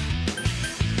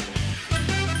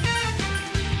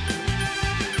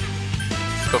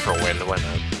 Let's go for a win, why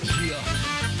not?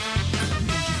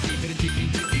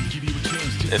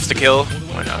 Insta-kill?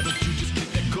 Why not?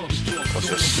 Let's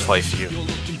just slice you.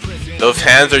 Those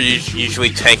hands are usually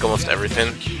tank almost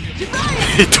everything.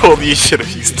 He told me you should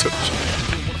have used them.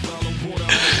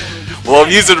 Well,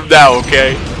 I'm using them now,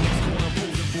 okay?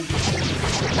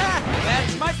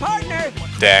 That's my partner.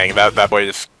 Dang, that boy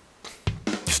just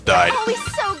died. Oh, he's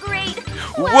so great.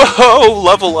 Whoa!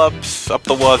 Level ups up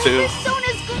the wazoo.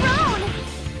 Persona's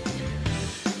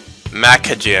grown.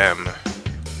 Macajam.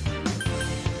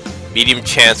 Medium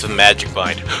chance of magic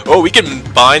bind. Oh, we can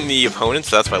bind the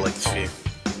opponents? That's what I like to see.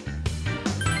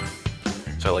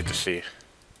 That's what I like to see.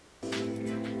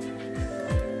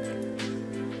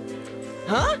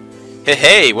 Huh?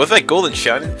 Hey, what's that golden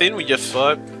shining thing we just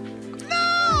saw?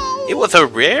 No! It was a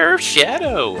rare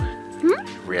shadow.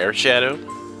 Hmm? Rare shadow?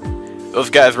 Those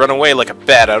guys run away like a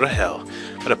bat out of hell.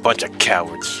 What a bunch of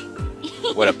cowards.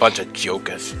 What a bunch of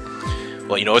jokers.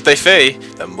 Well, you know what they say,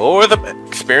 the more the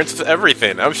experience is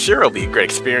everything. I'm sure it'll be a great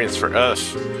experience for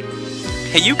us.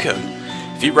 Hey, Yukon,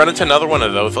 if you run into another one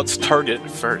of those, let's target it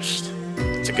first.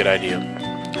 It's a good idea.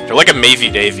 They're like a Mazy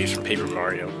Daisies from Paper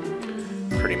Mario.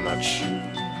 Pretty much.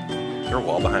 Is there a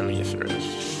wall behind me? Yes, there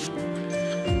is.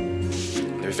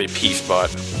 There's a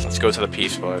P-spot. Let's go to the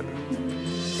P-spot.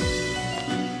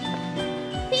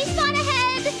 P-spot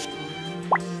ahead!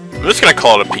 I'm just gonna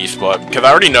call it a P-spot, because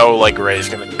I already know, like, Ray's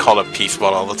gonna call it a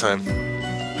P-spot all the time.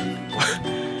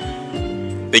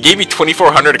 They gave me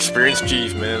 2,400 experience.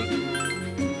 Jeez, man.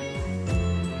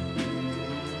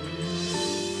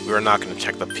 We're not gonna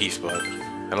check the P spot.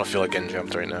 I don't feel like getting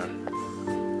jumped right now.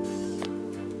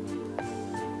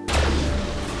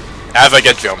 As I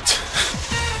get jumped.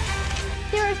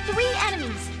 There are 3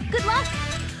 enemies. Good luck.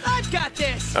 I've got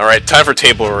this. Alright, time for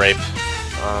table rape.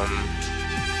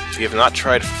 We have not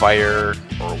tried fire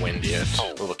or wind yet.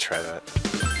 We'll try that.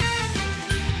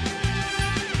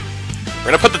 We're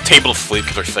gonna put the table to sleep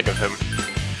because we're sick of him.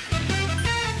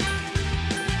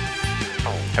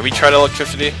 Have we tried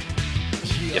electricity?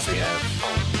 Yes, we have.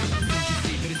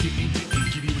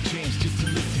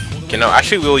 Okay, no,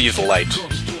 actually we'll use light.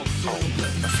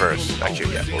 First.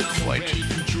 Actually, yeah, we'll use light.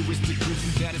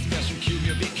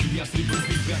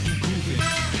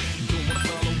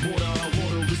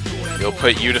 We'll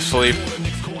put you to sleep.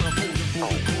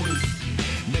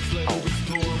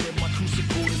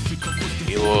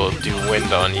 We will do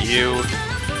wind on you.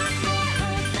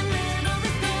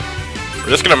 We're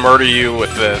just gonna murder you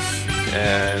with this,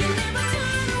 and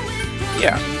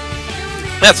yeah,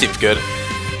 that seems good.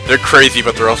 They're crazy,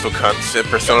 but they're also cunts. In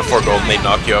Persona 4 Golden, they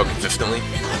knock you out consistently.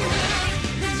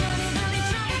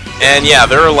 And yeah,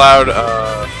 they're allowed,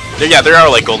 there are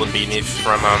like golden beanies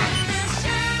from,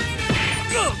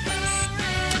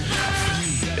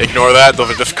 ignore that, those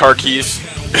are just car keys.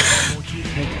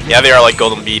 Yeah, they are like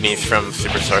golden beanies from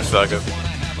Superstar Saga.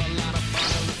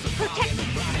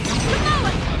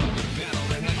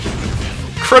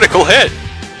 Critical hit!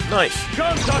 Nice.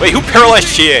 Wait, who paralyzed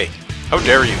Chie? How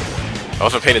dare you? I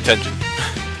wasn't paying attention.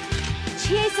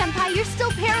 Chie-senpai, you're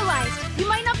still paralyzed. You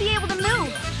might not be able to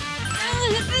move.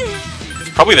 It's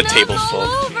probably the table's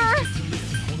fault.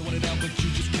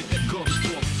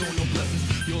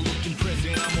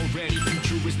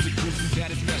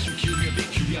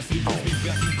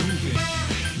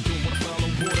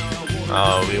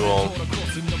 We will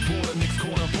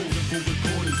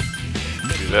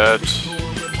do that.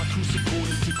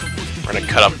 We're gonna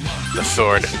cut up the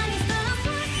sword.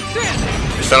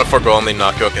 Persona 4 Golden, they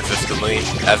knock you out consistently,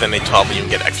 as in they topple you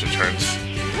and get extra turns.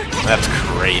 That's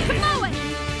crazy.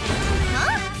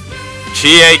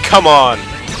 Chie, come on!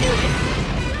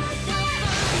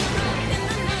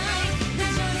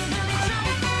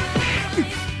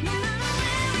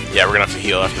 Yeah, we're gonna have to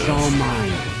heal after this. It's all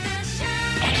mine.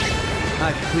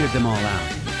 I've cleared them all out.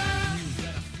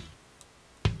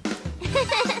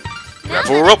 Now that it's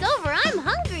over, I'm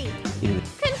hungry. Yeah.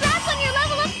 Congrats on your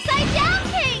level upside down,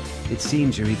 King! It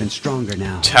seems you're even stronger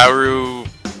now. Taru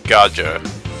Gaja.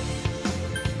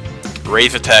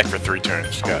 Raise attack for 3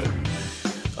 turns. Got it.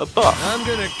 A buff. I'm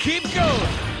gonna keep going.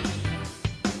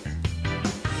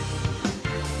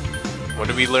 What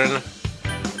did we learn?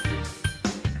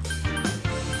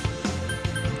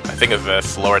 I think of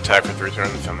this. Lower attack for 3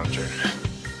 turns. I'm not sure.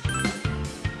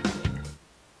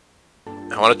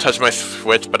 I want to touch my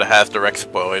Switch, but it has direct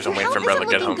spoilers. I'm waiting for brother to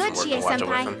get home from work and watch it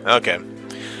with him. Okay.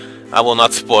 I will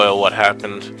not spoil what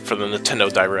happened for the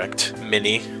Nintendo Direct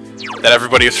Mini that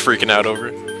everybody was freaking out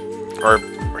over. Or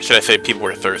should I say people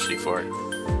were thirsty for.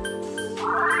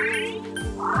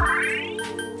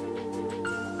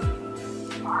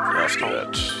 Yeah, let's do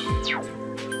that.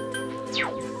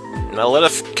 Now let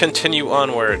us continue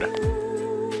onward.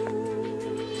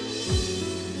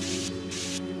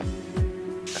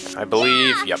 I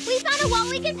believe, yep. We found a wall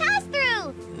we can pass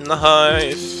through!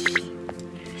 Nice.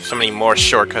 So many more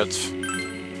shortcuts.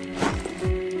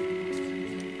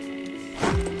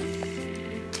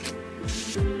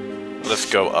 Let's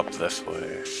go up this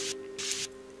way.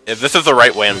 If this is the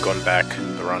right way, I'm going back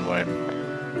the wrong way.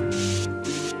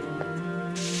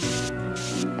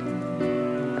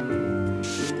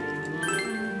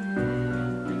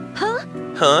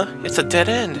 Huh? It's a dead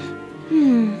end.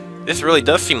 This really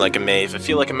does seem like a maze. I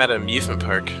feel like I'm at an amusement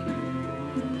park.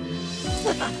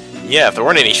 Yeah, if there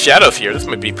weren't any shadows here, this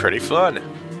might be pretty fun.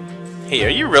 Hey, are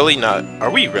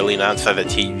we really not inside the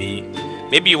TV?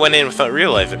 Maybe you went in without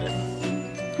realizing it.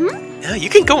 Yeah, you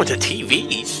can go into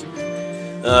TVs.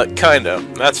 Kinda.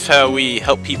 That's how we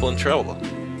help people in trouble.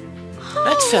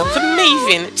 That sounds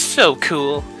amazing. It's so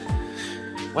cool.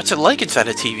 What's it like inside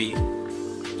a TV?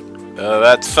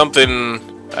 That's something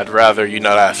I'd rather you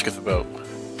not ask us about.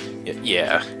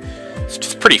 Yeah. It's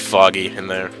just pretty foggy in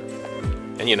there.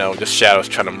 And you know, just shadows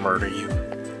trying to murder you.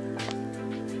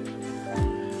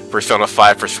 Persona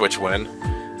 5 for Switch when?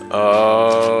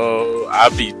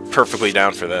 I'd be perfectly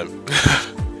down for that.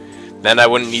 Then I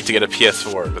wouldn't need to get a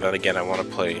PS4, but then again I want to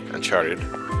play Uncharted.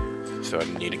 So I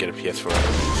need to get a PS4.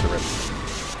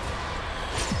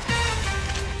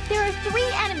 There are 3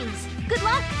 enemies. Good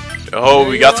luck! Oh,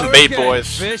 we got some bait, Okay,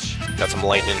 boys. fish. Got some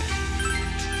lightning.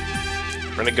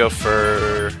 We're We're gonna go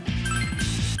for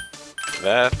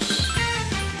that.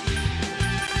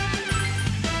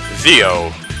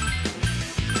 Zeo.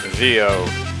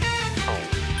 Oh.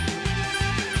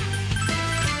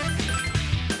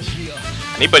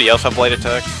 Anybody else have light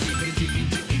attacks?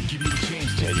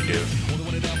 Yeah, you do.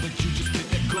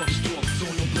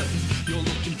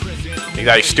 You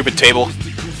got a stupid table.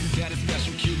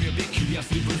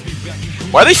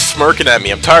 Why are they smirking at me?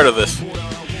 I'm tired of this.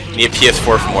 You need a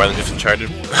PS4 for more than just Uncharted.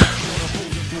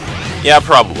 Yeah,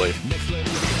 probably.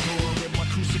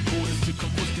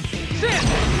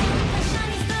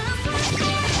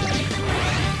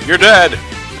 You're dead!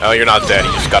 Oh, you're not dead,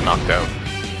 you just got knocked out.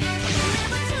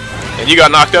 And you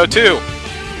got knocked out too!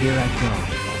 Here I go.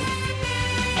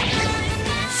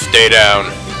 Stay down.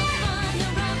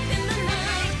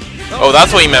 Oh,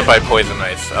 that's what he meant by poison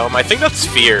ice. I think that's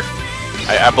fear.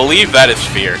 I believe that is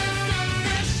fear.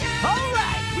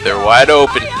 They're wide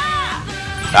open.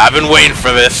 I've been waiting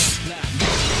for this.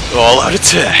 All-out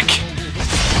attack.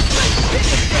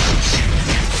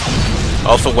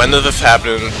 Also, when does this happen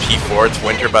in P4? It's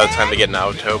winter by the time they get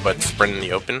Naruto, but spring in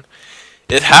the open.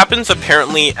 It happens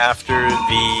apparently after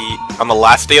on the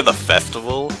last day of the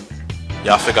festival,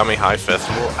 Yasogami High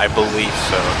Festival. I believe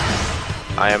so.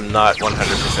 I am not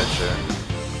 100% sure.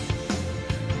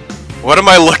 What am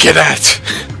I looking at?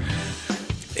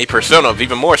 A persona of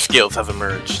even more skills has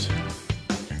emerged.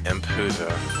 Empuza.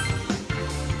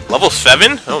 Level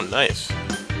 7? Oh, nice.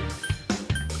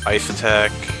 Ice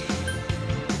attack.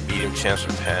 Medium chance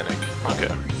for panic. Okay.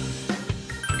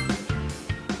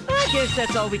 I guess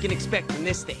that's all we can expect from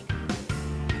this thing.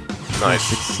 I Nice.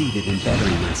 succeeded in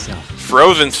bettering myself.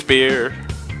 Frozen spear.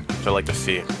 Which I like to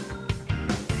see.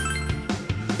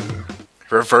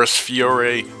 Reverse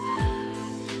fury.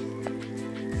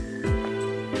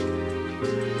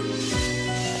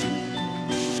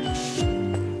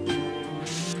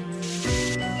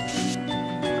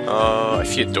 I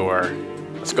see a door.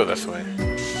 Let's go this way.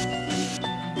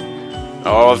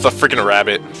 Oh, it's a freaking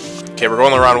rabbit. Okay, we're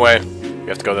going the wrong way. We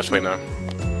have to go this way now.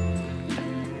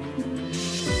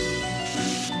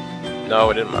 No,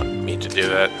 I didn't mean to do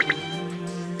that.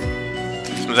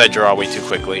 Sometimes I draw way too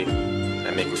quickly.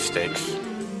 I make mistakes.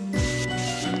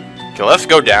 Okay, let's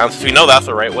go down. Since we know that's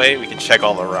the right way, we can check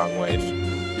all the wrong ways.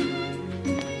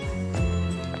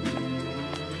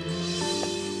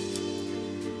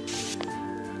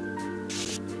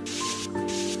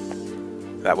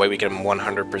 That way we can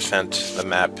 100% the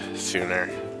map sooner.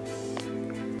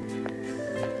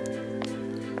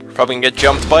 We're probably gonna get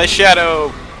jumped by a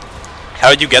shadow! How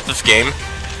did you get this game?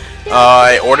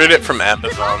 I ordered it from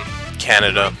Amazon,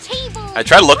 Canada. I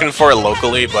tried looking for it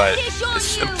locally, but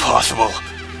it's impossible.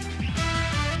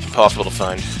 It's impossible to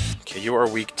find. Okay, you are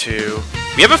weak to...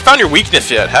 We haven't found your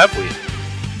weakness yet, have we?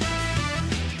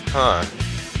 Huh.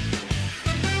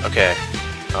 Okay.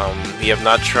 We have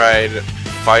not tried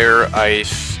fire,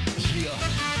 ice,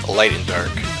 light, and dark.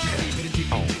 Okay.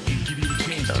 Oh.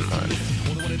 Don't mind.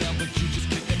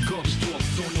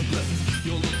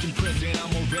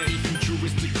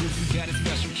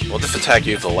 We'll just attack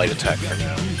you with a light attack for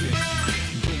now.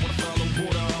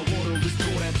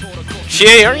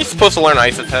 Chie, aren't you supposed to learn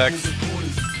ice attacks?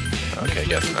 Okay,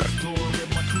 guess not.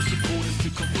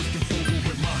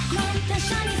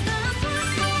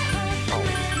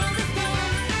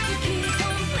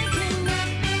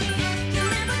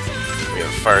 We have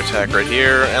a fire attack right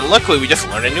here, and luckily we just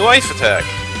learned a new ice attack.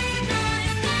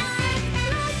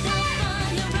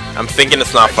 I'm thinking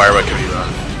it's not fire, but I could be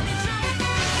wrong.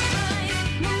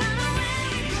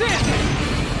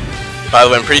 By the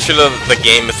way, I'm pretty sure the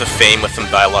game is the same with some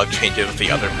dialogue changes with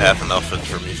the other path and also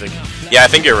for music. Yeah, I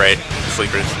think you're right,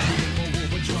 Sleepers. I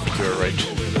think you're right.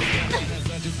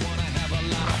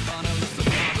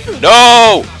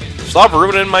 No! Stop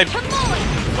ruining my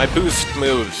boost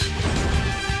moves.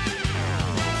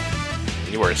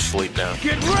 You are asleep now.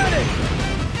 Get ready!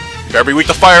 You better be weak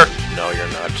to fire! No, you're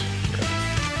not.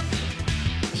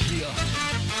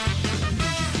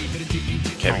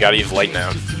 Okay, we gotta use light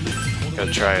now.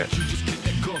 Gotta try it.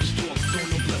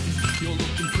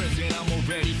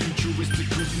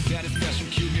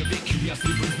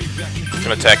 I'm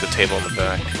gonna attack the table in the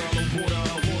back.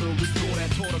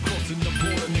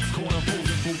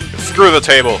 Screw the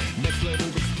table!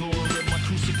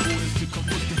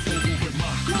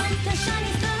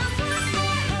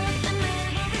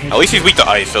 At least he's weak to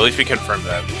ice, so at least we confirmed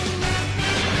that.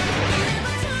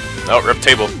 Oh, rip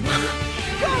table.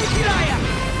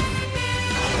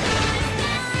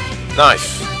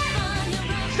 Nice.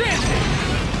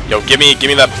 Yo, give me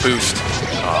that boost.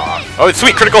 Oh, it's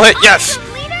sweet, critical hit, yes!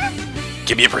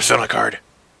 Give me a Persona card.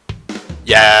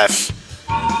 Yes!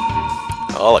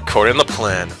 All according to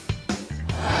plan.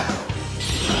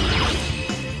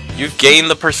 You've gained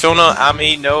the persona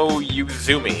Ami no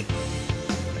Yuzumi.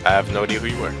 I have no idea who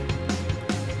you are.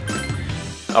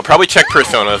 I'll probably check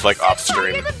personas like off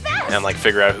stream and like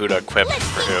figure out who to equip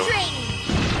for who.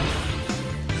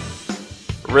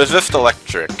 Resist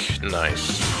electric,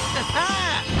 nice.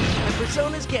 My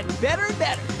persona's getting better and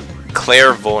better.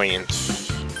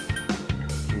 Clairvoyance.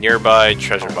 Nearby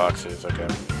treasure boxes, okay.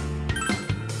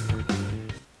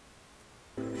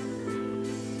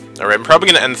 Alright, I'm probably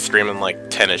gonna end the stream in like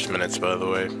 10-ish minutes, by the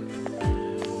way.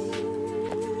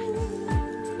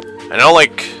 I know,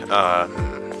 like,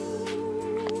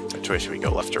 which way should we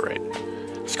go, left or right?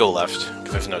 Let's go left,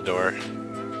 because there's no door.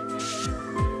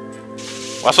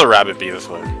 Why should a rabbit be this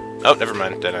way? Oh, never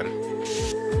mind, dead end.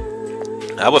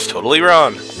 I was totally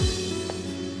wrong.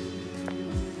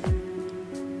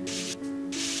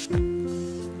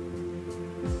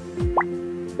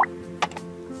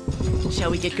 Shall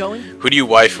we get going? Who do you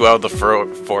waifu out of the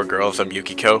four girls on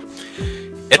Yukiko?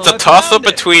 It's a toss-up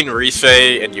between Rise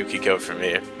and Yukiko for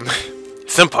me.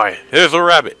 Senpai, here's a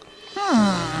rabbit.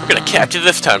 We're gonna catch it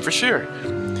this time for sure.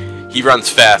 He runs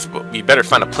fast, but we better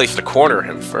find a place to corner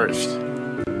him first.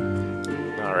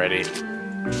 Alrighty.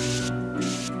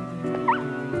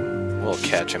 We'll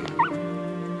catch him.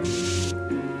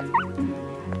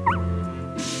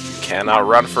 Cannot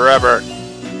run forever.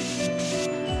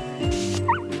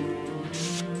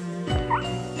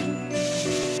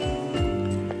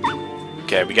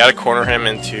 Okay, we gotta corner him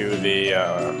into the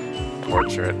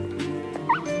portrait.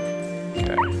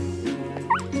 Okay.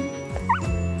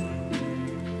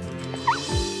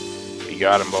 We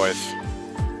got him, boys.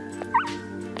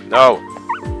 No!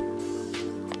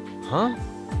 Huh?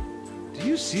 Do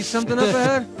you see something up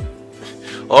ahead?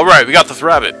 Alright, we got this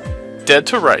rabbit. Dead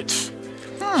to rights.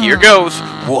 Here goes.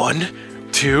 1,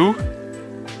 2.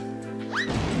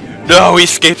 No, he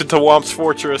escaped into Womp's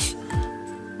fortress.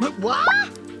 What?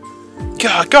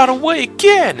 God, got away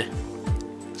again!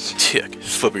 Tick,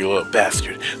 slippery little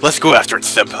bastard. Let's go after it,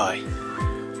 senpai.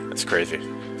 That's crazy.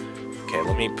 Okay,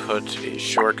 let me put a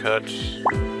shortcut.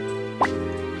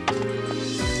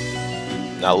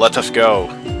 Now let us go.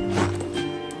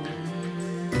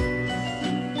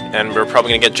 And we're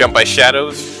probably gonna get jumped by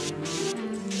shadows.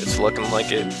 It's looking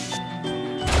like it.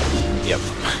 Yep.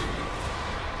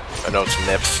 I know it's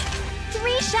nips.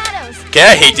 3 shadows. Okay,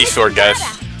 I hate these sword guys.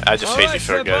 I just hate these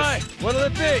sword guys. What'll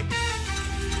it be?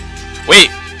 Wait!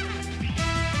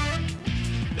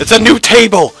 It's a new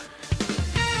table!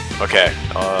 Okay,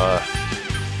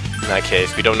 in that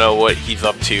case, we don't know what he's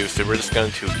up to, so we're just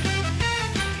going to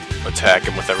attack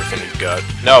him with everything we've got.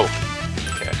 No!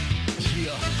 Okay.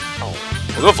 Oh.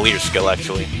 We'll go with leader skill,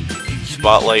 actually.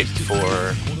 Spotlight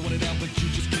for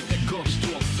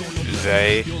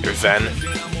Zen.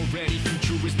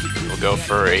 We'll go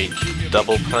for a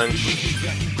double punch.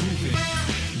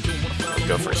 We'll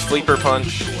go for a sleeper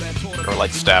punch. Or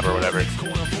light stab or whatever.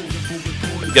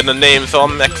 I'm getting the names all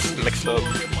mixed up.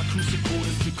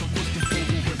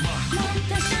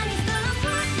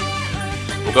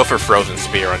 We'll go for Frozen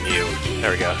Spear on you.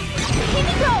 There we go.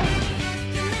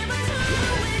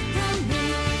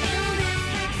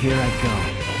 Here I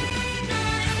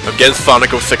go. I'm getting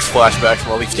Sonic 06 flashbacks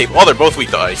from all these tables. Oh, they're both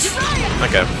weak to ice.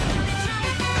 Okay.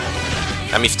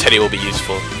 That means Teddy will be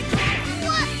useful.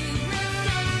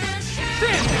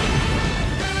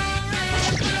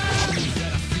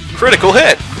 Critical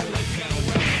hit!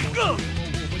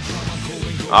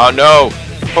 Oh no!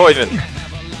 Poison!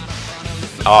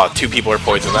 Oh, 2 people are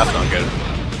poisoned. That's not good.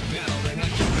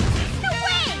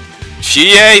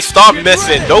 Chie, stop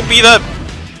missing! Don't be that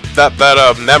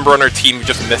member on our team who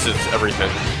just misses everything.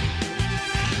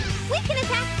 We can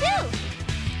attack too.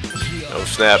 Oh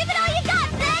snap! Give it all you got,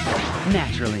 Zen.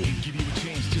 Naturally.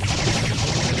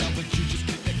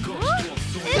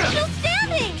 It's still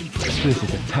standing. This is a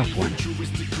tough one.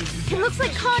 It looks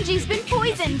like Kanji's been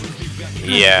poisoned.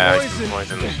 Yeah, he's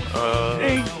poisoned.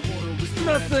 Ain't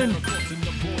nothing.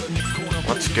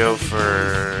 Let's go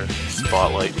for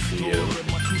Spotlight for you.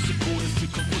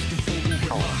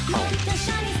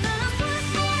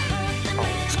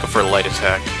 Let's go for a light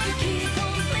attack.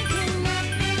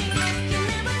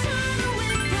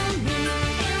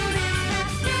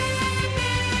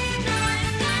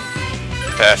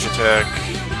 Dash attack.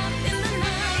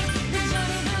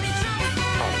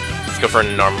 Let's go for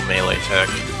a normal melee attack.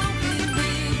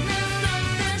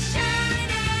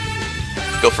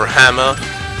 Let's go for hammer.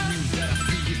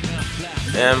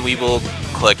 And we will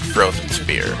click Frozen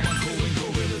Spear.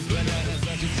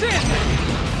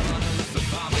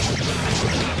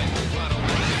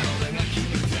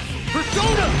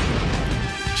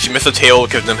 She missed a tail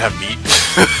because it didn't have meat.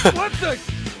 What the?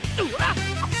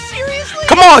 Seriously?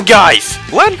 Come on, guys!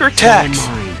 Land your attacks!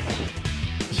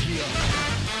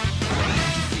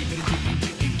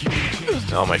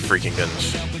 Oh my freaking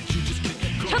goodness.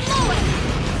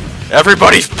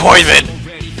 Everybody's poisoned!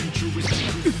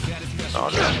 Oh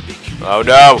no. Oh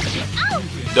no!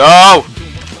 No!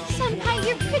 Senpai,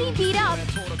 you're pretty beat up.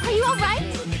 Are you alright?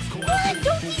 What?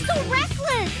 Don't be so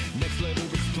reckless!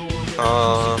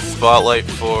 Spotlight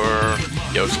for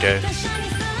Yosuke.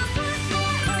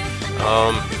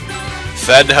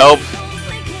 Sad to help.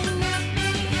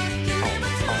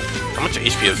 How much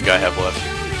HP does this guy have left?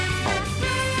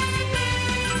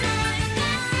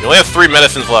 You only have 3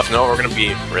 medicines left. No, we're gonna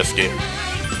be risky.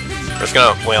 We're just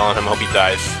gonna wail on him, hope he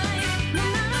dies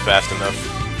fast enough.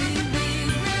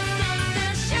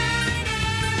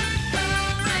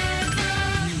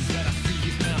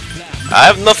 I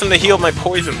have nothing to heal my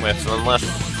poison with, unless...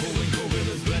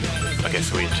 Okay,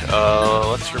 sweet.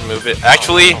 Let's remove it.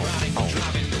 Actually,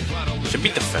 should be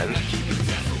defend.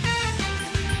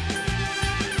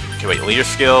 Okay, wait, leader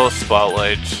skill,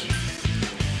 spotlight,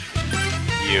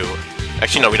 you.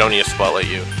 Actually, no, we don't need a spotlight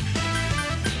you.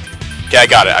 Okay, I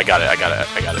got it,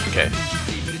 okay.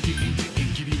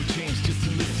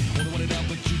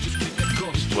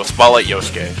 We'll spotlight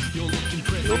Yosuke.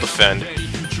 You'll defend.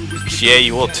 Chie,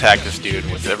 you will attack this dude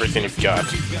with everything you've got.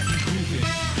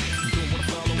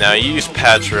 Now you use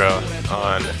Patro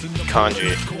on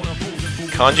Kanji.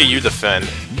 Kanji, you defend.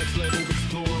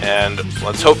 And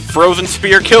let's hope Frozen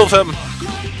Spear kills him!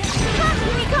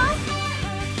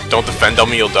 Don't defend,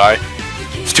 dummy, you'll die.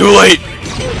 It's too late!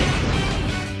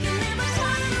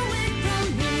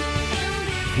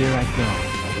 Here I go.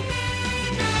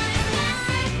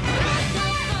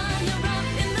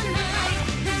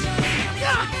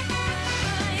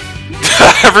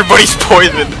 Everybody's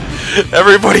poisoned!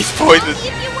 Everybody's poisoned!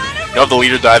 You know if the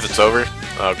leader dies, it's over?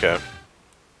 Okay.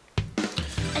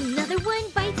 Another one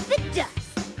bites the dust.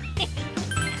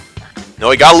 No,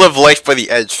 we gotta live life by the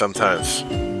edge sometimes.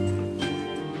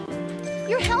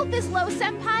 Your health is low,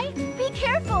 Senpai. Be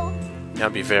careful. Gotta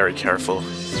be very careful.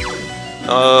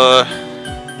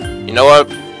 You know what?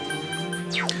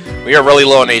 We are really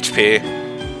low on HP. I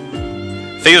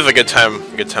think this is a good time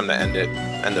to end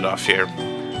it off here.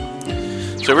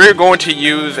 So we're going to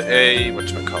use a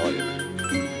whatchamacallit?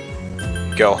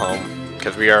 Go home,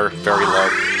 because we are very low.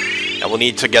 And we'll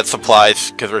need to get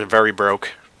supplies, because we're very broke.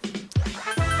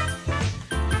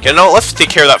 Okay, no, let's take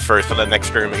care of that first, and then next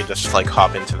stream we can just, like,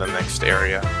 hop into the next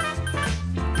area.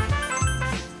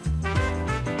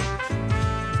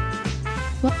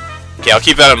 Okay, I'll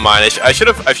keep that in mind. I should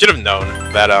have known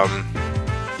that,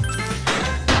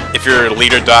 if your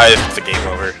leader dies, it's a game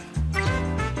over.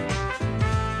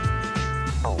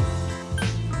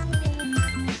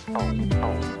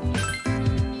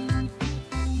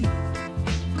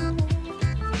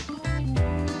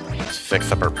 Fix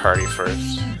up our party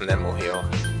first, and then we'll heal.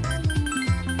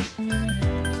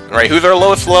 Alright, who's our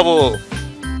lowest level?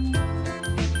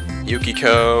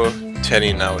 Yukiko,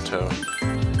 Teddy, Naoto.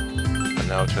 Put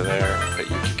Naoto there, put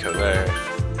Yukiko there.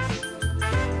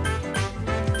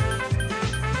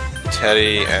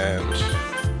 Teddy and...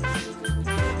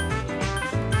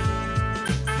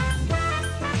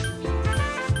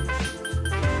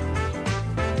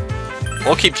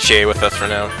 We'll keep Shay with us for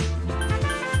now.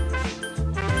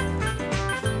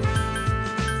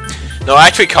 No,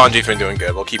 actually Kanji's been doing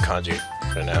good. We'll keep Kanji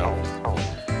for now.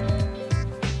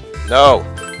 No!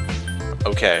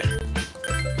 Okay.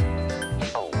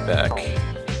 Back.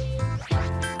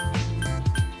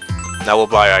 Now we'll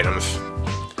buy items.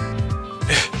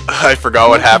 I forgot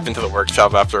what happened to the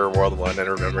workshop after World 1 and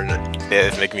remembered it. Yeah,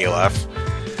 it's making me laugh.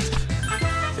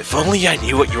 If only I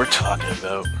knew what you were talking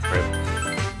about. Rip.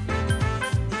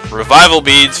 Revival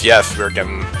beads, yes, we're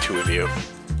getting 2 of you.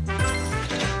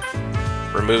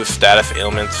 Remove status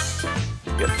ailments,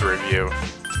 get 3 of you.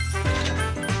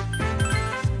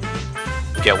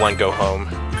 Get 1 go home.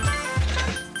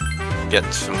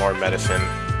 Get some more medicine.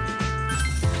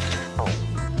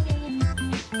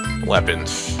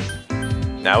 Weapons.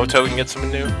 Naoto can get some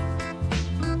new.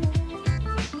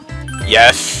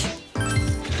 Yes!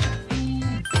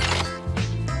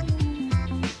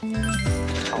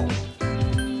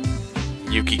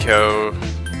 Yukiko.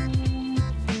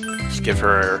 Just give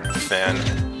her a fan.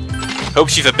 Hope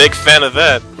she's a big fan of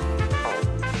that.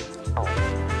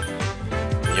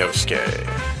 Yosuke.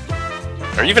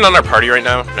 Are you even on our party right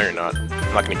now? No, you're not.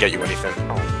 I'm not gonna get you anything.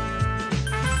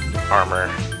 Armor.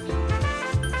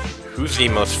 Who's the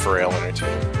most frail in her team?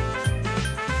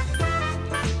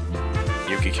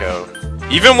 Yukiko.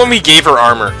 Even when we gave her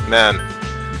armor, man.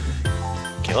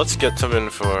 Okay, let's get something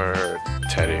for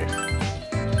Teddy.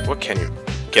 What can you...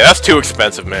 Okay, that's too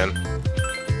expensive, man.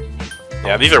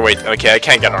 Yeah, these are way... Okay, I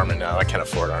can't get armor now. I can't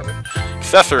afford armor.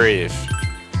 Accessories.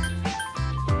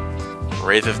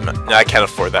 Raises... No, I can't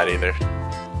afford that either.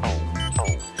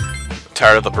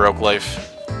 Tired of the broke life.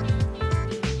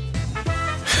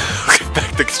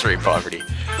 Back to extreme poverty.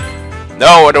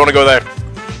 No, I don't want to go there.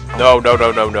 No, no,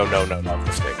 no, no, no, no, no, no,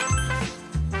 mistake.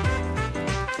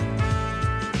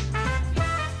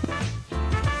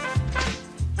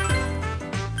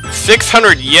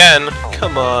 $600 yen?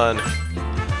 Come on.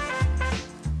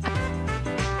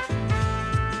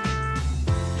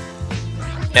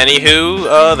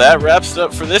 Anywho, that wraps it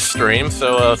up for this stream,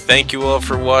 so thank you all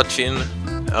for watching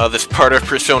this part of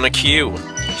Persona Q,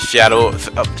 Shadow of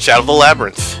the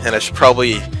Labyrinth, and I should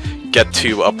probably get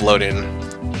to uploading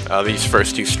these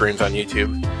first 2 streams on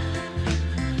YouTube.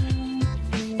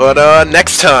 But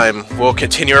next time, we'll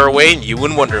continue our way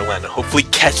in Wonderland and hopefully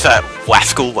catch that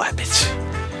Wascal Rabbit.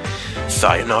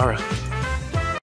 Sayonara.